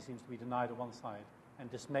sovereignty seems to be denied on one side and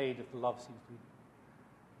dismayed if the love seems to be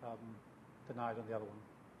denied on the other one.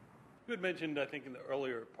 You had mentioned, I think, in the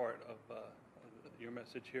earlier part of your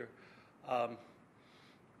message here, I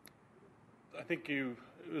think it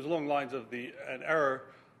was along the lines of an error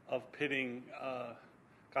of pitting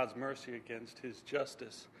God's mercy against his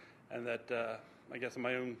justice, and that I guess in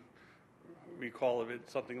my own recall of it,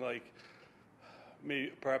 something like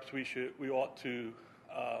perhaps we ought to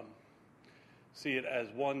see it as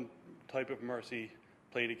one type of mercy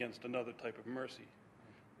played against another type of mercy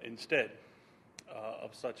instead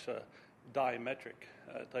of such a diametric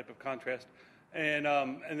type of contrast. And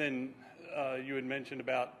then you had mentioned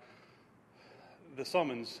about the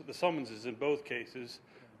summonses in both cases,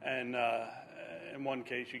 and in one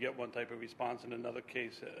case you get one type of response, in another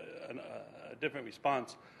case a different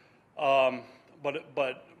response.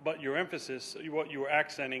 But your emphasis, what you were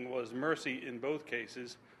accenting, was mercy in both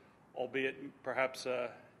cases, albeit perhaps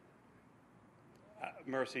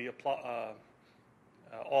mercy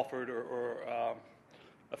offered or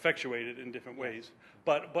effectuated in different ways.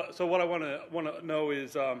 But so what I want to know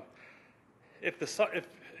is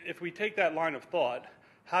if we take that line of thought,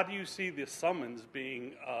 how do you see the summons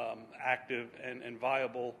being active and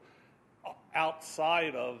viable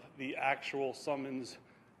outside of the actual summons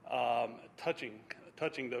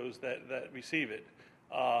touching those that receive it,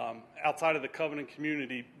 outside of the covenant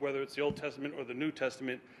community, whether it's the Old Testament or the New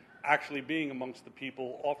Testament, actually being amongst the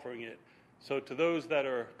people offering it? So to those that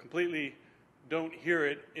are completely don't hear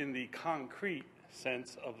it in the concrete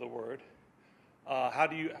sense of the word,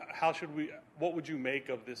 what would you make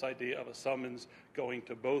of this idea of a summons going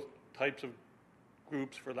to both types of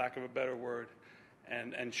groups, for lack of a better word,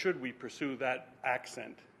 and should we pursue that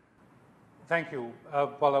accent? Thank you.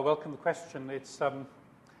 Well, I welcome the question. It's a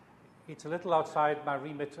little outside my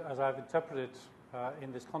remit as I've interpreted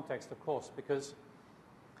in this context, of course, because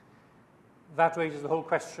that raises the whole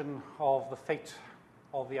question of the fate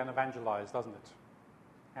of the unevangelized, doesn't it?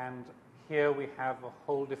 And here we have a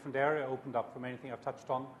whole different area opened up from anything I've touched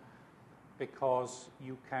on, because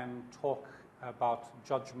you can talk about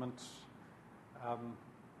judgment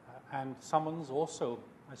and summons also,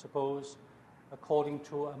 I suppose, according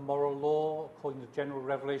to a moral law, according to general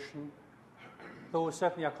revelation. Those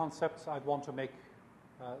certainly are concepts I'd want to make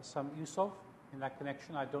some use of in that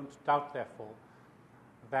connection. I don't doubt, therefore,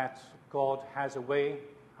 that God has a way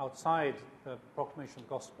outside the proclamation of the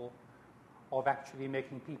gospel of actually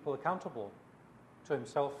making people accountable to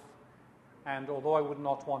himself. And although I would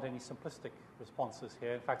not want any simplistic responses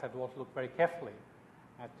here, in fact, I'd want to look very carefully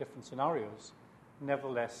at different scenarios,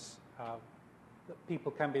 nevertheless,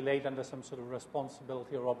 people can be laid under some sort of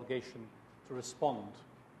responsibility or obligation to respond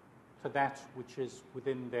to that which is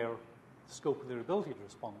within their scope of their ability to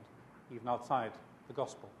respond, even outside the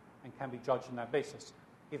gospel, and can be judged on that basis.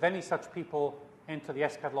 If any such people enter the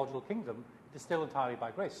eschatological kingdom, it is still entirely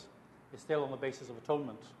by grace. It's still on the basis of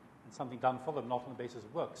atonement and something done for them, not on the basis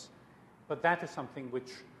of works. But that is something which,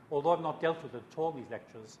 although I've not dealt with it at all in these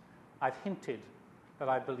lectures, I've hinted that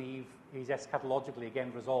I believe is eschatologically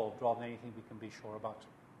again resolved rather than anything we can be sure about.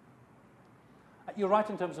 You're right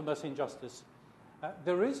in terms of mercy and justice.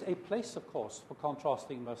 There is a place, of course, for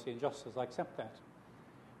contrasting mercy and justice. I accept that.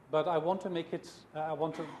 But I want to make it, I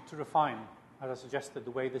want to refine, as I suggested,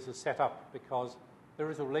 the way this is set up, because there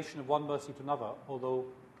is a relation of one mercy to another, although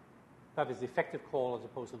that is the effective call as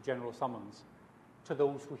opposed to general summons to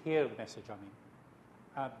those who hear the message, I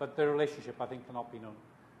mean. But the relationship, I think, cannot be known.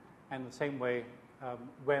 And the same way,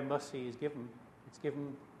 where mercy is given, it's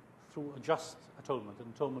given through a just atonement, an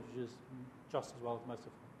atonement which is just as well as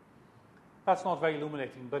merciful. That's not very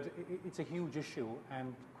illuminating, but it's a huge issue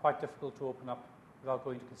and quite difficult to open up without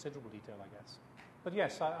going into considerable detail, I guess. But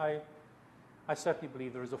yes, I certainly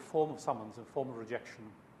believe there is a form of summons, a form of rejection,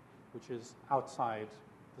 which is outside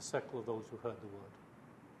the circle of those who heard the word.